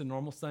Sunday. It was just a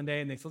normal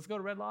Sunday, and they said, let's go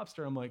to Red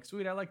Lobster. I'm like,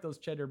 sweet, I like those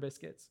cheddar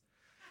biscuits.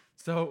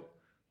 So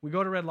we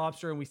go to Red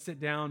Lobster, and we sit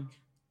down,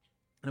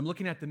 and I'm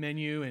looking at the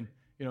menu, and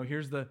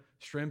here's the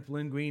shrimp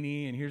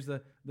linguine, and here's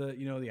the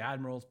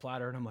Admiral's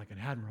platter, and I'm like, an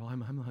Admiral?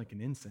 I'm like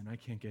an ensign. I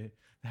can't get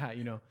that,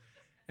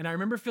 And I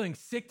remember feeling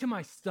sick to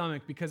my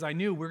stomach because I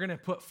knew we're going to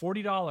put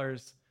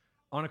 $40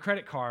 on a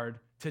credit card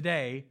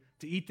today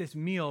to eat this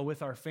meal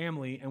with our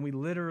family, and we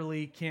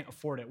literally can't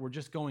afford it. We're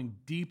just going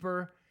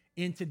deeper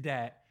into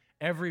debt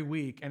every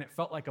week, and it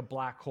felt like a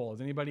black hole.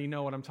 Does anybody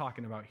know what I'm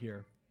talking about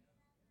here?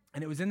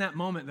 And it was in that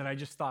moment that I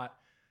just thought,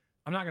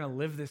 I'm not going to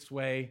live this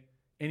way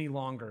any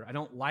longer. I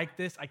don't like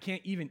this. I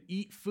can't even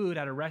eat food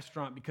at a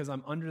restaurant because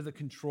I'm under the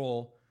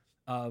control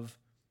of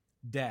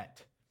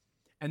debt.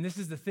 And this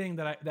is the thing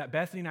that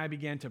Bethany and I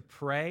began to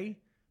pray.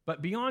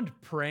 But beyond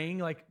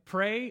praying,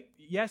 pray,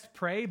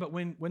 but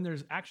when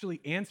there's actually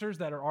answers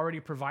that are already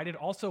provided,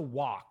 also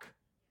walk.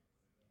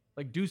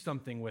 Do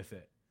something with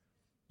it.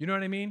 You know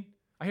what I mean?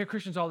 I hear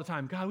Christians all the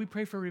time, God, we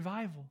pray for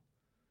revival.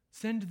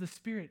 Send the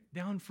Spirit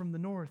down from the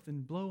north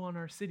and blow on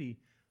our city.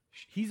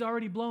 He's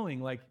already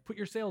blowing. Put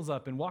your sails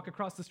up and walk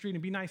across the street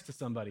and be nice to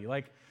somebody. You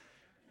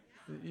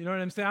know what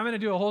I'm saying? I'm going to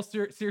do a whole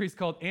series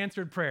called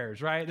Answered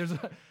Prayers, right?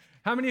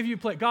 How many of you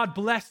play, God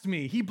blessed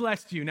me, he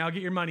blessed you, now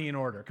get your money in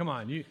order. Come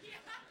on.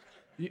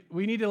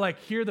 We need to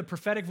hear the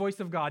prophetic voice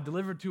of God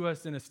delivered to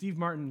us in a Steve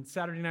Martin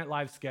Saturday Night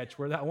Live sketch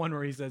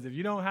where he says, if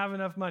you don't have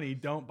enough money,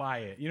 don't buy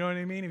it. You know what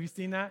I mean? Have you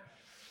seen that?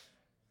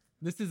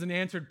 This is an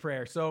answered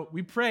prayer. So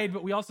we prayed,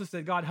 but we also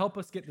said, God, help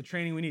us get the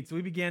training we need. So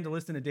we began to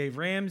listen to Dave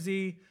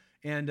Ramsey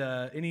and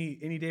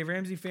any Dave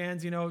Ramsey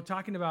fans,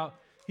 talking about,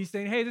 he's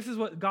saying, hey, this is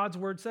what God's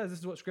word says. This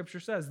is what scripture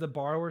says. The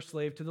borrower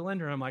slave to the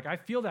lender. And I'm like, I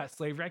feel that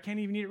slavery. I can't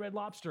even eat at Red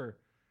Lobster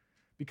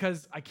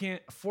because I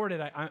can't afford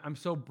it. I'm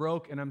so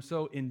broke and I'm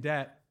so in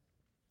debt.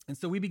 And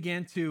so we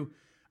began to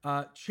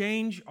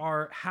change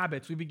our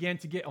habits. We began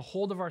to get a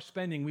hold of our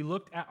spending. We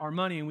looked at our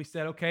money and we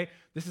said, okay,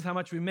 this is how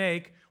much we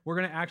make. We're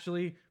going to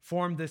actually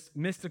form this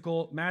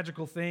mystical,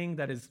 magical thing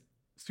that is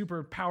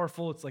super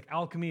powerful. It's like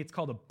alchemy. It's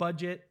called a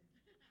budget.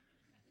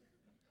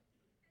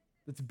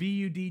 It's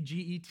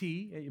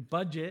B-U-D-G-E-T, a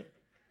budget,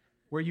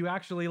 where you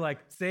actually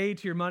say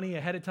to your money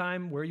ahead of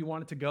time where you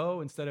want it to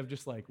go instead of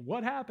just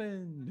what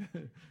happened?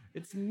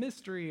 It's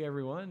mystery,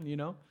 everyone,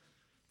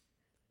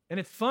 And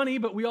it's funny,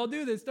 but we all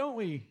do this, don't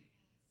we?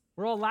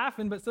 We're all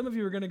laughing, but some of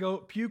you are going to go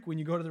puke when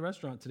you go to the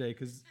restaurant today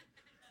because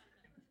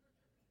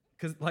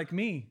like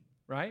me,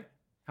 right?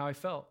 How I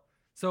felt.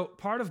 So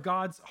part of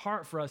God's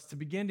heart for us to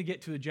begin to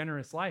get to a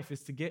generous life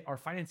is to get our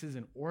finances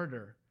in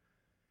order.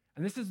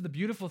 And this is the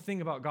beautiful thing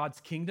about God's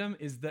kingdom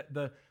is that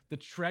the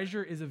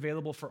treasure is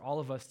available for all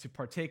of us to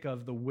partake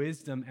of, the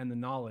wisdom and the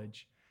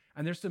knowledge.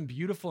 And there's some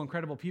beautiful,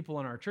 incredible people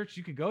in our church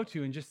you could go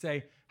to and just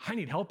say, I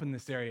need help in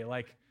this area.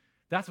 Like,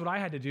 that's what I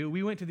had to do.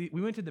 We went to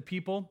the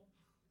people,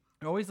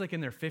 they're always like in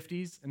their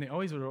 50s, and they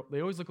always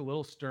look a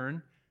little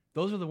stern.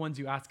 Those are the ones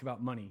you ask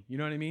about money. You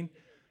know what I mean?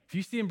 If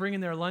you see them bringing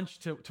their lunch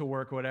to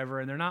work or whatever,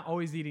 and they're not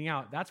always eating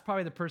out, that's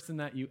probably the person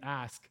that you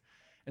ask.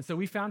 And so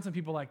we found some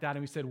people like that, and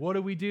we said, what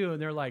do we do?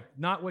 And they're like,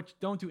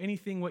 don't do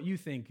anything what you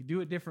think.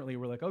 Do it differently.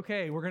 We're like,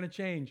 okay, we're going to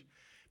change.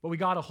 But we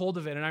got a hold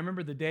of it. And I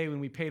remember the day when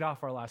we paid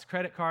off our last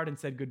credit card and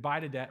said goodbye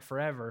to debt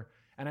forever.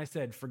 And I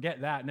said,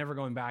 forget that, never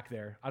going back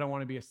there. I don't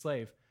want to be a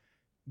slave.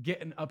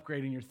 Get an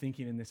upgrade in your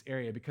thinking in this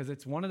area because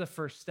it's one of the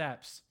first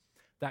steps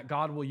that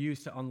God will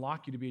use to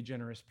unlock you to be a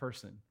generous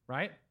person,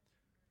 right?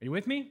 Are you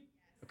with me?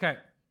 Okay.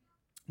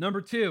 Number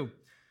 2,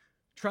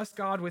 trust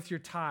God with your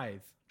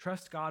tithe.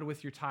 Trust God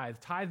with your tithe.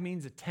 Tithe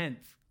means a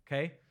tenth,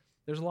 okay?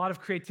 There's a lot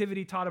of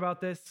creativity taught about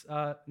this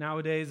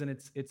nowadays, and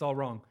it's all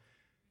wrong.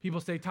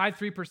 People say tithe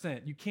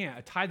 3%. You can't.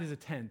 A tithe is a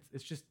tenth.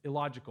 It's just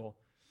illogical.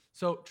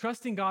 So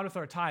trusting God with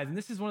our tithe, and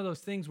this is one of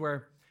those things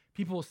where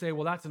people will say,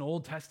 well, that's an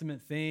Old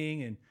Testament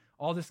thing and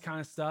all this kind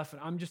of stuff.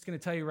 And I'm just going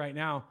to tell you right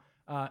now,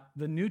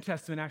 the New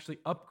Testament actually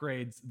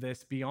upgrades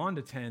this beyond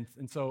a tenth.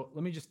 And so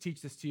let me just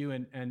teach this to you,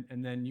 and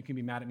then you can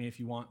be mad at me if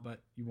you want,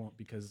 but you won't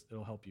because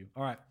it'll help you.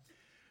 All right.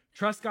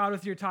 Trust God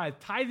with your tithe.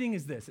 Tithing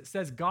is this. It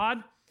says,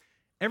 God,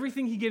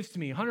 everything he gives to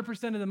me,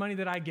 100% of the money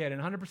that I get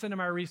and 100% of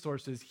my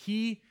resources,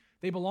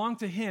 they belong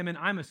to him, and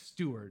I'm a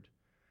steward.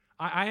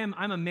 I'm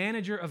a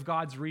manager of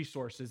God's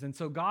resources. And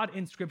so God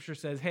in Scripture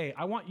says, hey,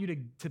 I want you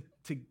to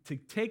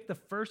take the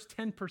first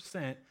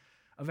 10%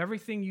 of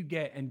everything you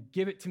get and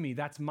give it to me.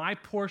 That's my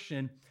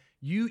portion.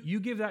 You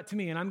give that to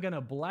me, and I'm going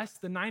to bless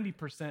the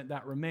 90%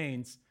 that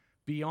remains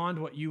beyond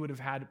what you would have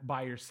had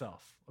by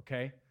yourself,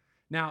 okay?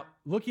 Now,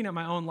 looking at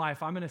my own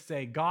life, I'm going to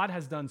say God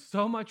has done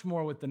so much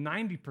more with the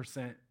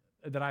 90%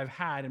 that I've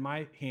had in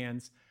my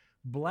hands,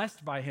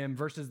 blessed by him,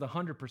 versus the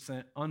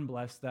 100%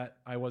 unblessed that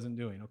I wasn't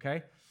doing,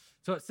 okay?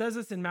 So it says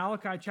this in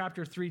Malachi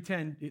chapter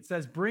 3:10. It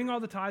says, bring all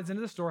the tithes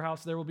into the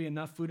storehouse, there will be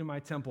enough food in my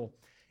temple.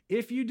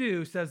 If you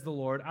do, says the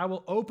Lord, I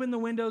will open the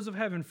windows of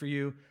heaven for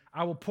you.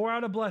 I will pour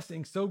out a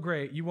blessing so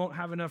great you won't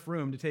have enough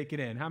room to take it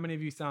in. How many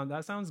of you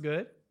that sounds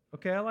good?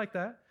 Okay, I like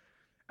that.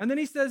 And then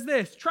he says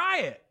this, try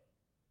it.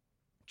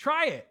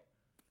 Try it.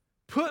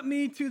 Put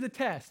me to the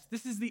test.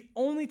 This is the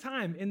only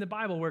time in the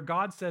Bible where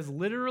God says,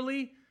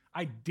 literally,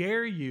 I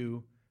dare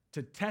you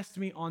to test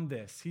me on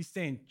this. He's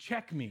saying,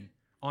 check me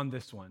on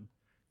this one.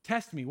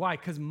 Test me. Why?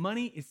 Because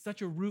money is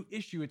such a root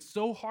issue. It's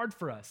so hard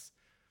for us.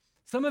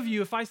 Some of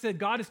you, if I said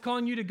God is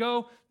calling you to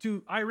go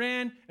to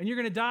Iran and you're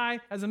going to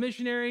die as a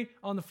missionary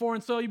on the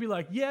foreign soil, you'd be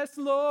like, yes,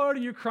 Lord,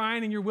 and you're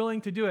crying and you're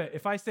willing to do it.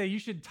 If I say you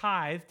should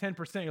tithe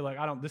 10%, you're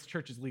like, this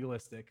church is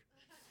legalistic.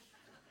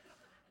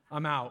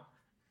 I'm out.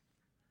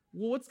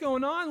 Well, what's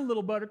going on,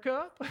 little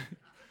buttercup?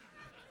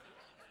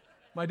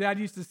 My dad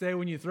used to say,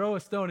 when you throw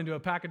a stone into a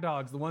pack of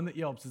dogs, the one that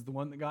yelps is the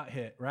one that got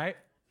hit, right?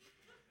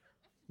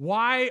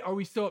 Why are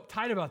we so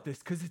uptight about this?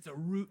 Because it's a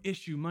root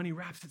issue. Money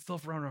wraps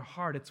itself around our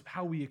heart. It's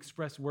how we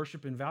express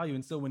worship and value.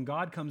 And so when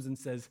God comes and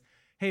says,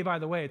 hey, by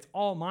the way, it's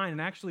all mine,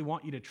 and I actually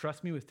want you to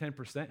trust me with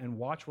 10% and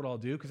watch what I'll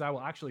do because I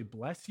will actually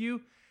bless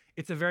you,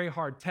 it's a very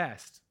hard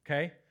test,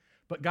 okay?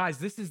 But guys,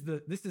 this is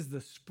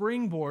the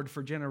springboard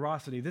for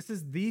generosity. This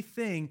is the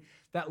thing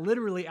that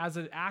literally, as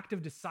an act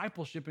of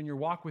discipleship in your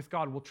walk with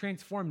God, will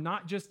transform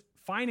not just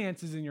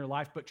finances in your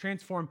life, but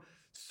transform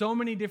so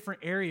many different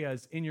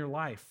areas in your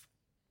life.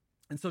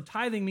 And so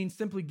tithing means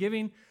simply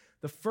giving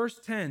the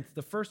first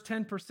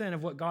 10%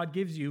 of what God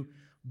gives you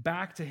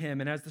back to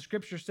him. And as the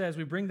scripture says,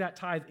 we bring that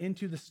tithe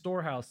into the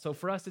storehouse. So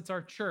for us, it's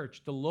our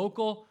church, the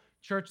local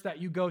church that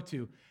you go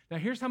to. Now,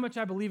 here's how much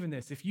I believe in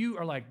this. If you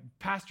are like,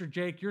 Pastor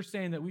Jake, you're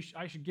saying that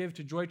I should give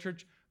to Joy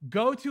Church,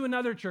 go to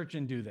another church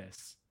and do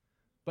this,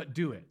 but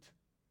do it.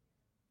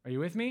 Are you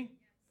with me?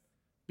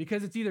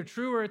 Because it's either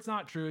true or it's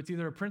not true. It's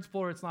either a principle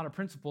or it's not a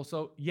principle.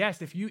 So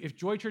yes, if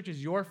Joy Church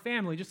is your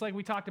family, just like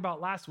we talked about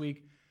last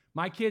week,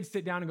 my kids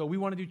sit down and go, we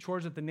want to do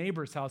chores at the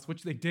neighbor's house,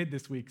 which they did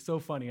this week. So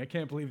funny. I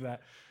can't believe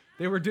that.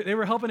 They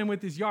were helping him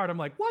with his yard. I'm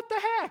like, what the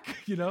heck?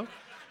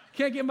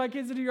 Can't get my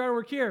kids to do yard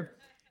work here.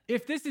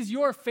 If this is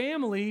your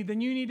family, then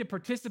you need to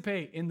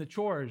participate in the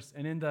chores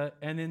and in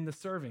the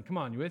serving. Come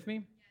on, you with me?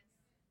 Yes.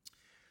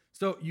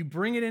 So you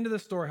bring it into the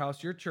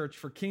storehouse, your church,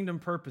 for kingdom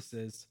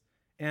purposes,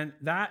 and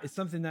that is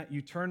something that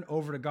you turn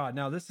over to God.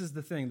 Now, this is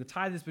the thing. The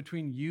tithe is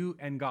between you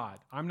and God.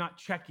 I'm not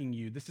checking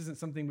you. This isn't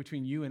something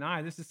between you and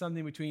I. This is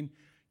something between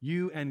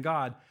you and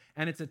God.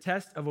 And it's a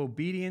test of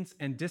obedience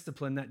and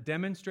discipline that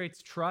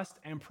demonstrates trust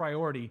and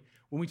priority.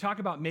 When we talk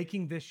about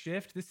making this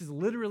shift, this is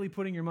literally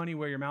putting your money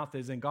where your mouth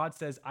is. And God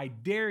says, I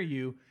dare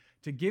you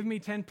to give me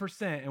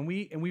 10%, and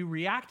we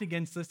react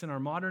against this in our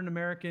modern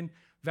American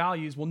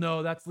values. Well,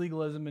 no, that's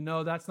legalism, and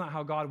no, that's not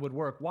how God would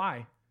work.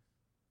 Why?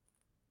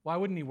 Why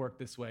wouldn't he work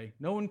this way?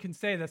 No one can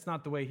say that's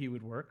not the way he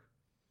would work.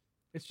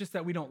 It's just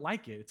that we don't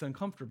like it. It's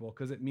uncomfortable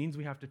because it means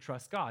we have to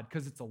trust God,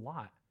 because it's a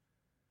lot.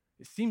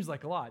 It seems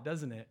like a lot,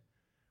 doesn't it?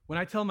 When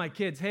I tell my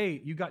kids,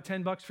 hey, you got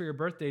 $10 for your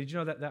birthday, did you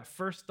know that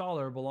first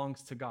dollar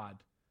belongs to God?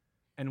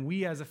 And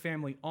we as a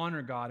family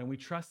honor God and we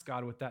trust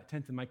God with that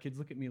tenth. And my kids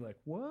look at me like,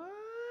 what?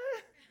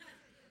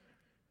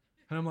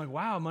 And I'm like,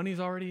 wow, money's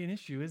already an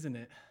issue, isn't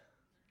it?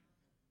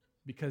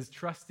 Because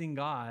trusting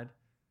God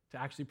to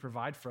actually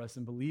provide for us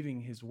and believing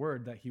his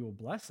word that he will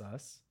bless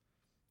us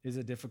is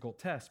a difficult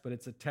test, but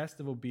it's a test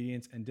of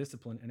obedience and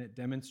discipline, and it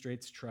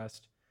demonstrates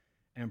trust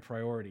and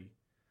priority.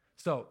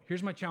 So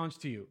here's my challenge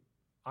to you.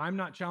 I'm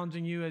not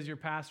challenging you as your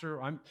pastor.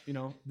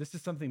 This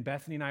is something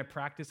Bethany and I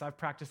practice. I've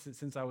practiced it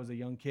since I was a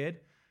young kid.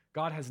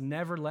 God has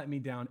never let me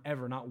down,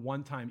 ever, not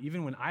one time.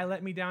 Even when I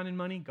let me down in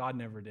money, God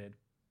never did.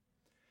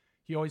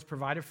 He always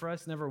provided for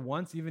us, never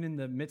once, even in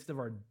the midst of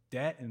our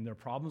debt and their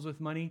problems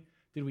with money,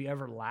 did we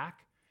ever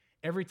lack.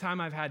 Every time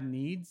I've had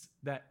needs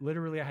that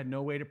literally I had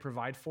no way to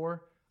provide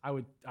for, I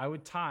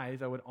would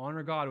tithe, I would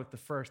honor God with the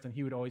first, and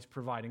he would always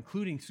provide,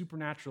 including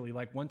supernaturally.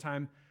 Like one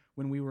time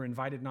when we were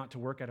invited not to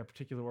work at a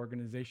particular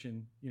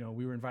organization,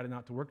 we were invited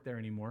not to work there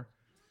anymore.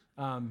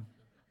 The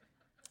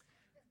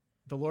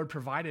Lord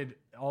provided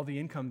all the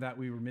income that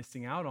we were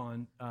missing out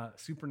on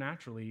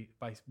supernaturally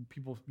by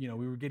people.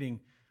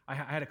 I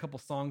had a couple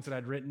songs that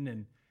I'd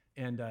written,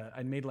 and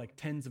I'd made like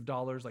tens of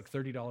dollars, like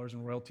 $30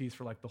 in royalties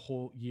for like the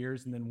whole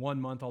years. And then one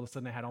month, all of a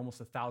sudden I had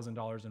almost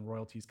 $1,000 in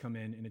royalties come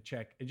in a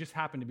check. It just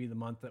happened to be the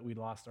month that we'd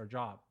lost our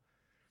job.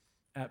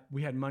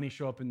 We had money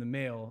show up in the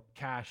mail,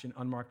 cash in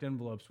unmarked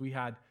envelopes.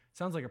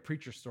 Sounds like a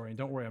preacher story. And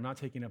don't worry, I'm not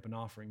taking up an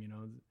offering.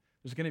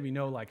 There's going to be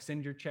no like,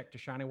 send your check to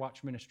Shiny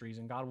Watch Ministries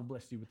and God will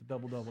bless you with the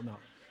double. No,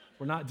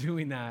 we're not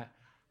doing that.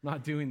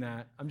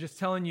 I'm just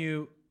telling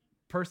you,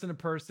 person to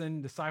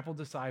person, disciple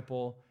to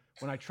disciple,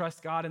 when I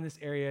trust God in this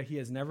area, he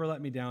has never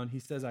let me down. He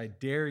says, I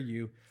dare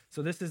you.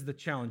 So this is the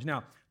challenge.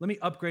 Now, let me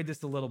upgrade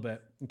this a little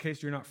bit in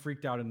case you're not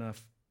freaked out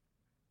enough.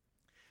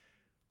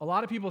 A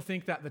lot of people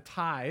think that the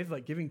tithe,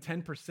 like giving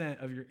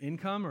 10% of your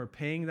income or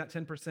paying that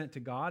 10% to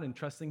God and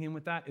trusting him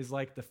with that, is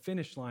like the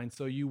finish line.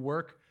 So you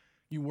work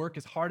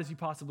as hard as you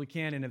possibly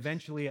can, and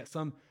eventually at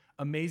some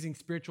amazing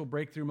spiritual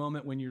breakthrough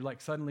moment when you're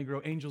like suddenly grow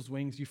angel's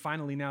wings, you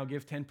finally now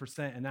give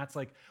 10%, and that's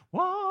like,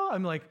 whoa,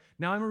 I'm like,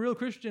 now I'm a real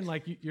Christian,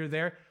 like you're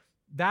there.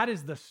 That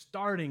is the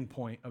starting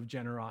point of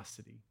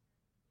generosity.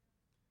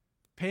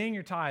 Paying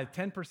your tithe,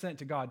 10%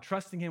 to God,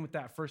 trusting him with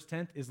that first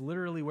tenth is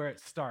literally where it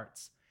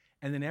starts.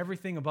 And then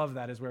everything above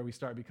that is where we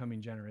start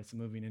becoming generous and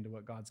moving into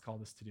what God's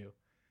called us to do.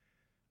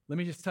 Let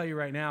me just tell you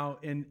right now,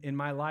 in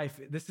my life,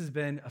 this has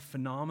been a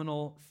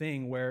phenomenal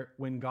thing where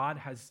when God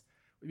has,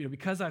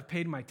 because I've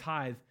paid my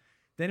tithe,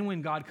 then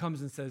when God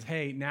comes and says,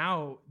 hey,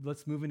 now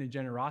let's move into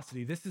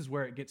generosity, this is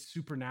where it gets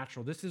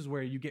supernatural. This is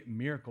where you get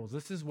miracles.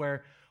 This is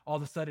where all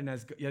of a sudden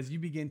as you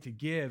begin to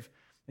give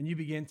and you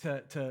begin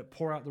to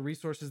pour out the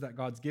resources that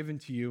God's given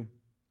to you,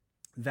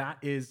 that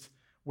is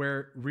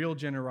where real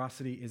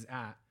generosity is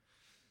at.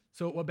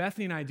 So what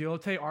Bethany and I do, I'll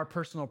tell you our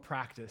personal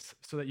practice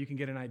so that you can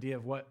get an idea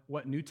of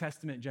what New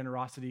Testament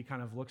generosity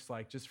kind of looks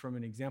like, just from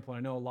an example.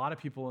 I know a lot of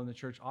people in the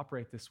church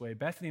operate this way.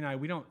 Bethany and I,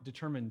 we don't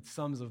determine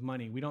sums of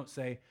money. We don't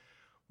say,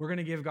 we're going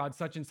to give God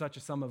such and such a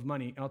sum of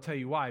money. And I'll tell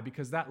you why,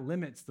 because that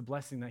limits the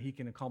blessing that he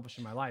can accomplish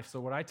in my life. So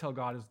what I tell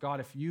God is,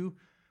 God,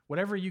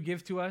 whatever you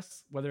give to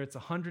us, whether it's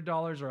 $100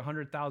 or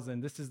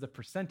 $100,000, this is the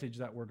percentage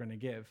that we're going to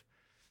give.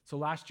 So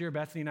last year,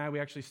 Bethany and I, we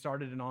actually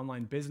started an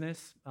online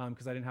business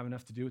because I didn't have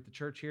enough to do with the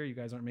church here. You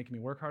guys aren't making me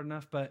work hard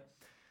enough. But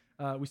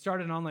we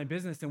started an online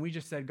business, and we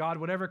just said, God,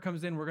 whatever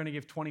comes in, we're going to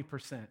give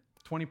 20%.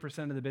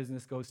 20% of the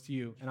business goes to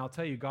you. And I'll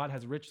tell you, God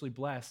has richly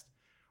blessed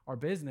our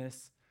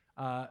business,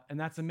 and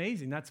that's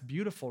amazing. That's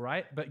beautiful,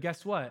 right? But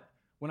guess what?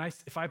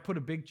 If I put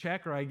a big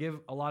check or I give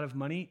a lot of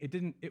money,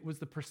 it was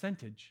the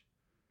percentage.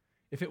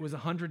 If it was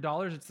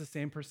 $100, it's the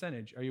same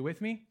percentage. Are you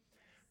with me?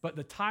 But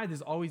the tithe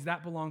is always,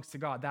 that belongs to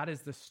God. That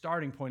is the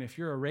starting point. If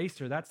you're a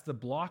racer, that's the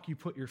block you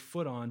put your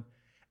foot on.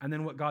 And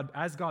then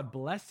as God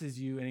blesses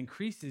you and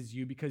increases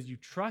you because you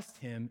trust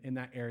him in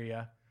that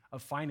area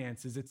of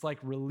finances, it's like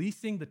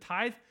releasing the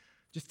tithe,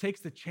 just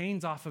takes the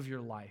chains off of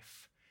your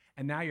life.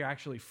 And now you're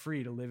actually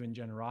free to live in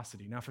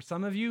generosity. Now, for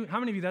some of you, how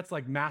many of you that's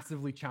like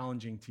massively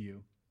challenging to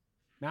you?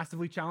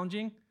 Massively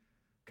challenging?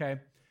 Okay.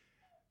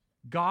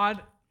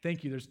 God,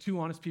 thank you. There's 2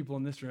 honest people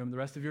in this room. The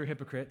rest of you are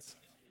hypocrites.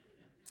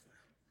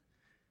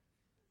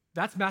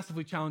 That's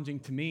massively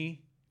challenging to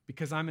me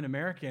because I'm an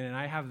American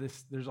and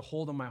there's a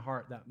hold on my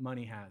heart that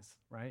money has,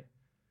 right?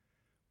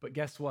 But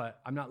guess what?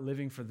 I'm not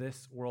living for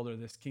this world or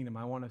this kingdom.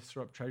 I want to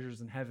store up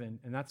treasures in heaven.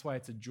 And that's why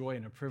it's a joy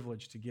and a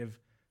privilege to give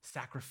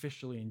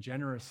sacrificially and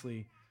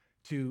generously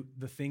to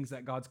the things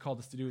that God's called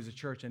us to do as a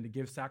church, and to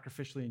give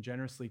sacrificially and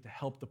generously to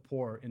help the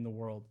poor in the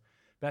world.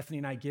 Bethany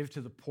and I give to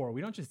the poor.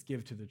 We don't just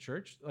give to the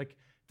church. Like,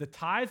 the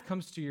tithe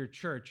comes to your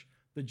church,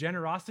 The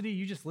generosity,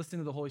 you just listen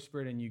to the Holy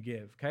Spirit and you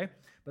give, okay?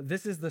 But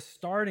this is the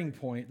starting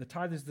point. The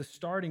tithe is the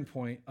starting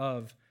point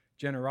of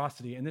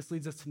generosity. And this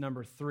leads us to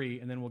number 3,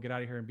 and then we'll get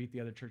out of here and beat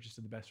the other churches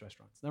to the best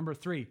restaurants. Number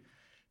 3,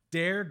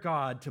 dare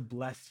God to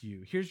bless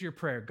you. Here's your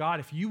prayer. God,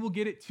 if you will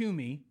get it to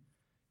me,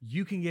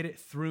 you can get it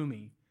through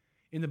me.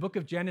 In the book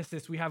of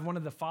Genesis, we have one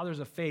of the fathers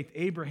of faith,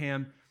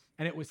 Abraham,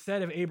 and it was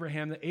said of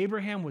Abraham that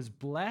Abraham was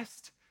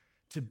blessed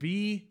to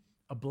be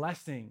a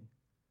blessing.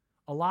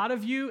 A lot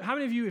of you, how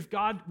many of you, if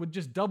God would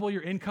just double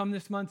your income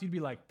this month, you'd be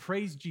like,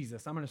 praise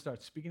Jesus, I'm going to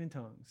start speaking in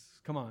tongues.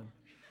 Come on.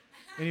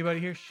 Anybody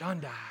here?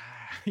 Shanda,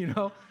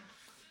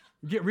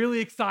 Get really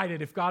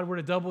excited if God were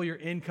to double your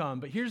income.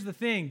 But here's the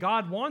thing.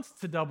 God wants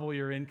to double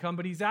your income,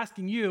 but he's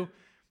asking you,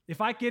 if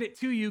I get it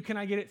to you, can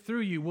I get it through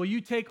you? Will you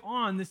take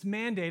on this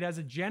mandate as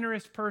a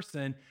generous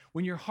person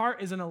when your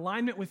heart is in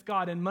alignment with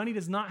God and money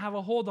does not have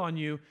a hold on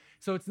you?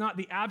 So it's not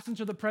the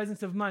absence or the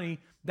presence of money.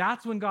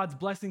 That's when God's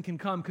blessing can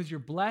come because you're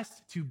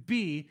blessed to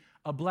be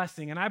a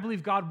blessing. And I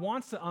believe God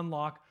wants to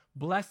unlock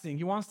blessing.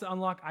 He wants to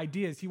unlock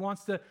ideas. He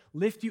wants to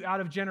lift you out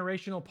of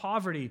generational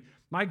poverty.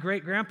 My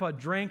great-grandpa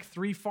drank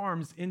 3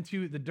 farms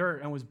into the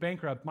dirt and was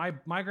bankrupt.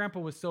 My grandpa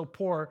was so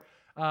poor,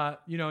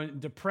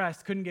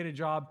 depressed, couldn't get a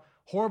job,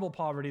 horrible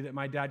poverty that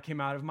my dad came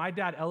out of. My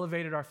dad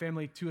elevated our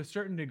family to a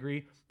certain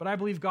degree, but I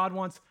believe God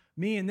wants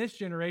me in this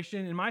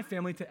generation and my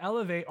family to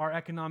elevate our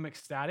economic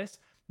status,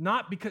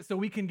 not because so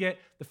we can get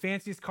the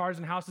fanciest cars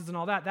and houses and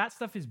all that. That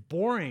stuff is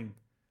boring,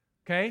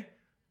 okay?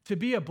 To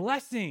be a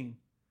blessing.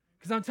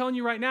 Because I'm telling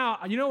you right now,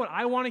 you know what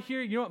I want to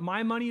hear? You know what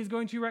my money is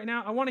going to right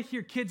now? I want to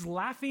hear kids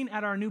laughing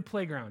at our new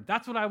playground.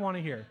 That's what I want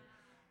to hear.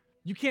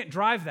 You can't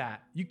drive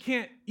that. You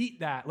can't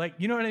eat that.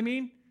 You know what I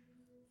mean?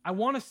 I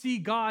want to see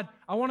God.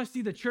 I want to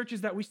see the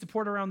churches that we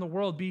support around the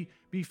world be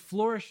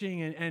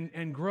flourishing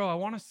and grow. I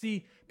want to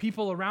see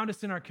people around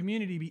us in our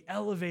community be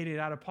elevated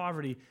out of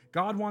poverty.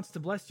 God wants to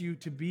bless you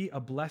to be a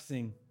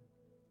blessing.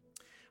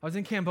 I was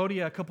in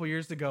Cambodia a couple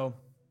years ago,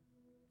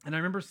 and I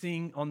remember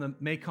seeing on the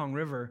Mekong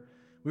River,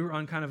 we were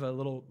on kind of a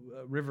little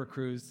river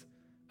cruise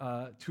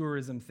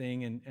tourism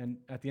thing, and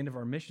at the end of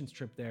our missions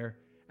trip there,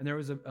 and there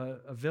was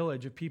a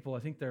village of people, I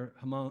think they're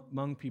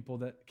Hmong people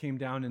that came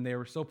down, and they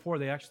were so poor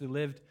they actually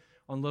lived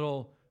on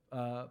little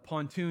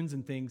pontoons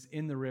and things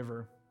in the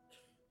river.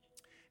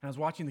 And I was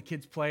watching the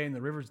kids play, and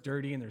the river's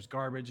dirty, and there's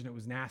garbage, and it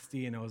was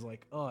nasty, and I was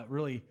like, oh, it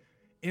really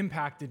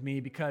impacted me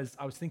because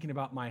I was thinking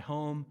about my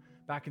home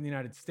back in the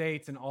United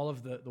States and all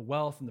of the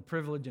wealth and the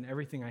privilege and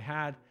everything I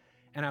had,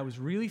 and I was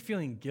really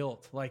feeling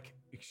guilt, like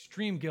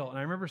extreme guilt. And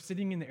I remember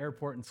sitting in the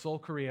airport in Seoul,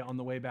 Korea on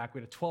the way back.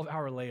 We had a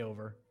 12-hour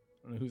layover.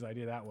 I don't know whose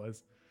idea that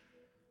was.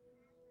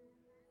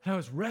 And I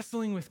was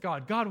wrestling with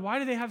God. God, why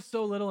do they have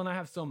so little and I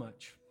have so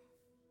much?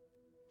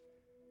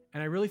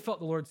 And I really felt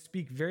the Lord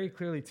speak very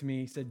clearly to me.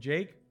 He said,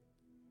 Jake,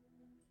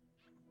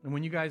 and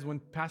when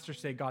pastors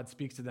say God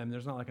speaks to them,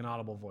 there's not like an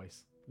audible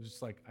voice. It's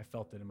just like, I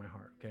felt it in my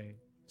heart, okay?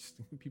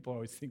 People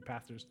always think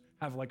pastors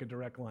have like a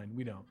direct line.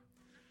 We don't.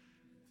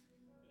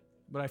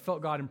 But I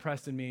felt God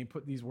impressed in me and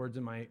put these words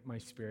in my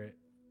spirit.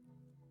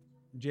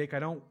 Jake, I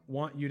don't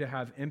want you to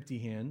have empty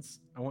hands.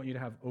 I want you to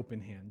have open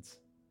hands.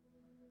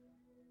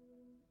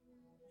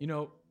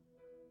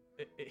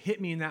 It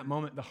hit me in that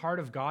moment. The heart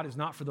of God is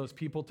not for those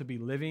people to be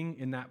living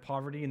in that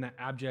poverty, in that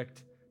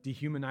abject,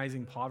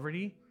 dehumanizing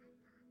poverty.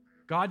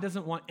 God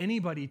doesn't want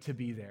anybody to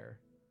be there.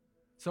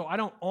 So I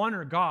don't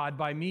honor God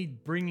by me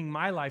bringing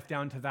my life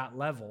down to that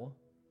level.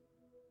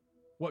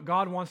 What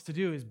God wants to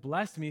do is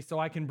bless me so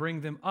I can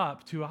bring them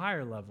up to a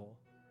higher level.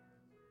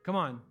 Come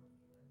on.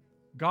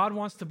 God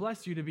wants to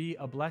bless you to be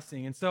a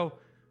blessing. And so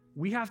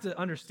we have to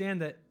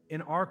understand that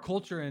in our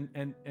culture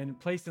and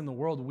place in the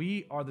world,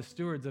 we are the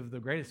stewards of the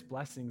greatest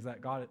blessings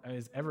that God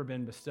has ever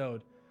been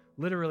bestowed.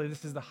 Literally,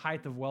 this is the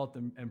height of wealth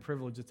and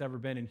privilege that's ever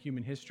been in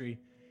human history.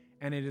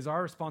 And it is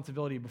our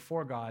responsibility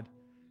before God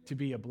to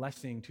be a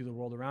blessing to the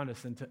world around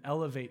us and to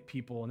elevate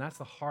people. And that's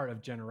the heart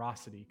of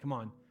generosity. Come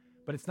on.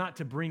 But it's not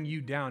to bring you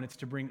down, it's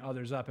to bring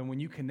others up. And when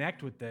you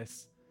connect with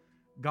this,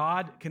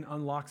 God can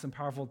unlock some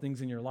powerful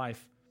things in your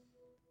life.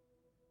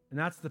 And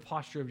that's the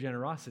posture of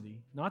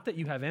generosity. Not that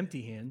you have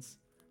empty hands,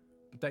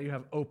 but that you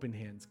have open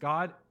hands.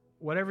 God,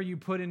 whatever you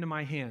put into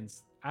my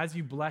hands, as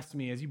you bless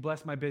me, as you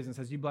bless my business,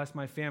 as you bless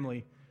my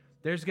family,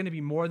 there's going to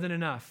be more than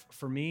enough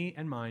for me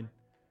and mine.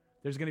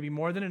 There's going to be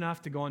more than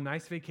enough to go on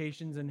nice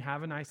vacations and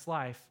have a nice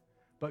life.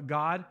 But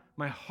God,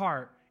 my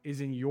heart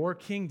is in your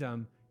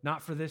kingdom,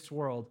 not for this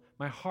world.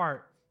 My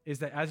heart is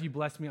that as you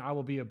bless me, I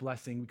will be a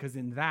blessing, because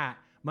in that,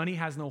 money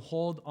has no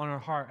hold on our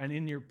heart. And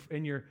in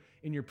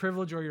your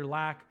privilege or your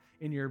lack,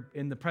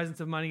 in the presence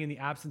of money, in the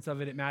absence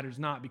of it, it matters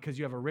not, because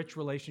you have a rich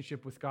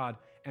relationship with God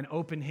and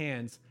open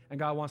hands, and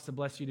God wants to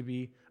bless you to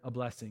be a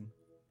blessing.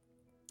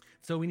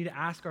 So we need to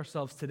ask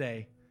ourselves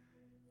today,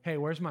 hey,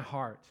 where's my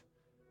heart?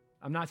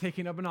 I'm not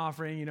taking up an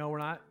offering,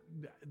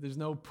 there's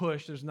no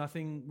push, there's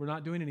nothing, we're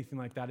not doing anything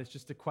like that. It's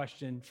just a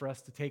question for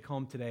us to take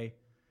home today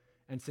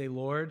and say,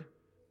 Lord,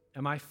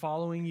 am I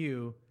following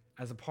you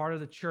as a part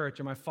of the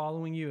church? Am I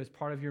following you as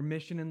part of your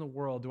mission in the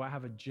world? Do I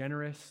have a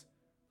generous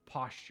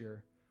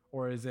posture,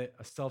 or is it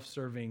a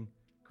self-serving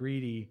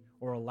greedy,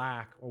 or a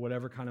lack, or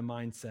whatever kind of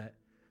mindset.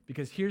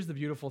 Because here's the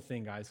beautiful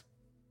thing, guys.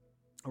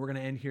 We're going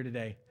to end here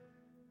today.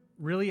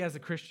 Really, as a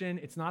Christian,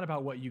 it's not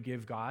about what you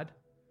give God,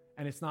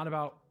 and it's not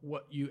about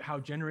how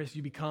generous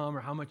you become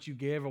or how much you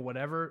give or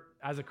whatever.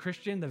 As a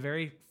Christian, the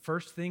very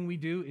first thing we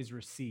do is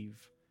receive.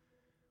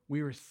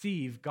 We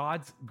receive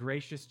God's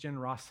gracious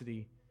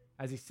generosity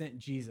as he sent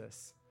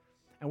Jesus.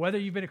 And whether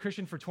you've been a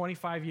Christian for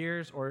 25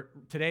 years or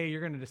today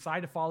you're going to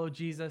decide to follow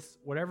Jesus,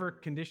 whatever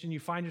condition you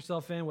find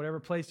yourself in, whatever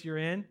place you're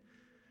in,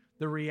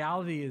 the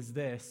reality is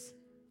this: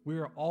 we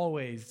are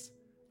always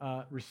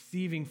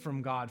receiving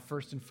from God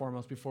first and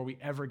foremost before we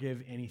ever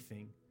give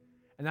anything.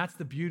 And that's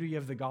the beauty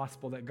of the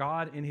gospel, that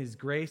God in his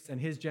grace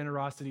and his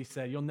generosity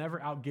said, you'll never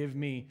outgive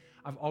me.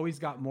 I've always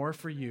got more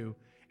for you.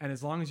 And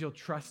as long as you'll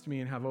trust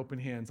me and have open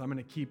hands, I'm going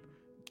to keep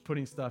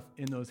putting stuff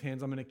in those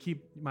hands. I'm going to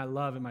keep my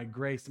love and my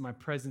grace and my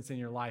presence in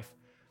your life.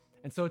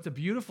 And so it's a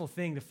beautiful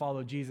thing to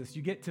follow Jesus.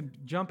 You get to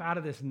jump out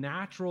of this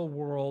natural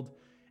world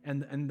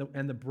and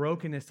the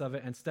brokenness of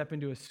it and step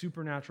into a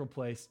supernatural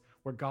place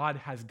where God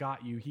has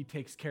got you. He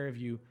takes care of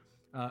you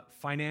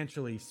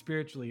financially,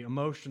 spiritually,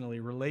 emotionally,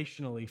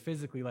 relationally,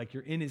 physically, like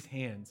you're in his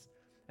hands.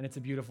 And it's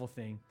a beautiful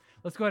thing.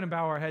 Let's go ahead and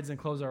bow our heads and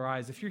close our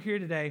eyes. If you're here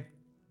today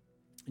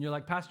and you're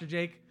like, Pastor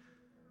Jake,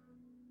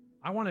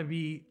 I want to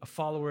be a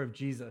follower of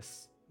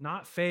Jesus.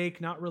 Not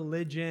fake, not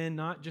religion,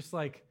 not just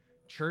like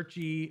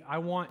churchy. I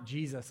want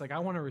Jesus. Like, I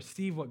want to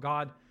receive what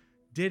God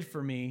did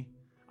for me.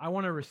 I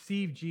want to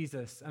receive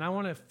Jesus, and I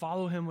want to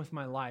follow him with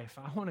my life.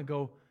 I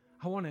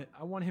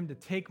want him to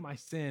take my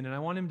sin, and I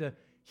want him to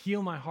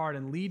heal my heart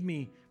and lead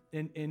me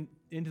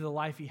into the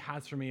life he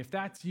has for me. If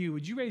that's you,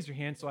 would you raise your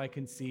hand so I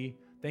can see?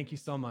 Thank you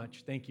so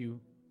much. Thank you.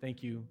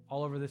 Thank you.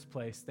 All over this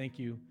place. Thank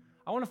you.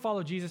 I want to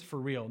follow Jesus for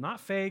real, not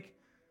fake,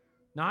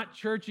 not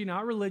churchy,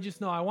 not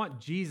religious. No, I want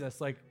Jesus.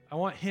 Like, I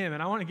want him,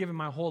 and I want to give him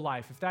my whole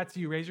life. If that's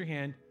you, raise your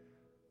hand.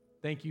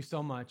 Thank you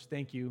so much.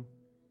 Thank you.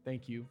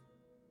 Thank you.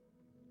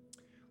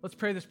 Let's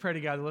pray this prayer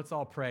together. Let's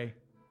all pray.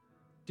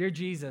 Dear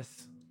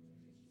Jesus,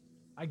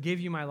 I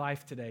give you my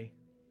life today,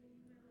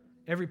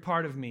 every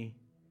part of me.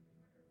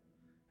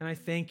 And I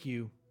thank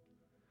you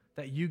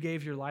that you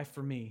gave your life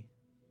for me,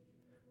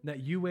 that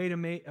you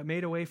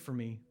made a way for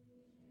me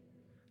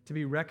to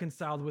be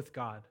reconciled with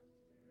God.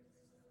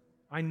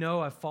 I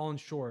know I've fallen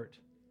short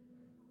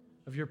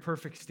of your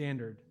perfect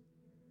standard,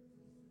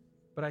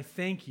 but I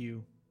thank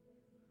you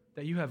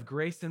that you have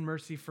grace and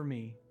mercy for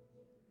me.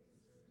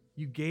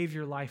 You gave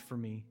your life for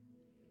me,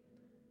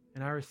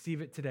 and I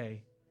receive it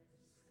today,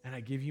 and I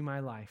give you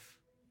my life.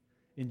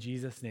 In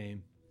Jesus'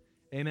 name,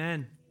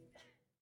 amen.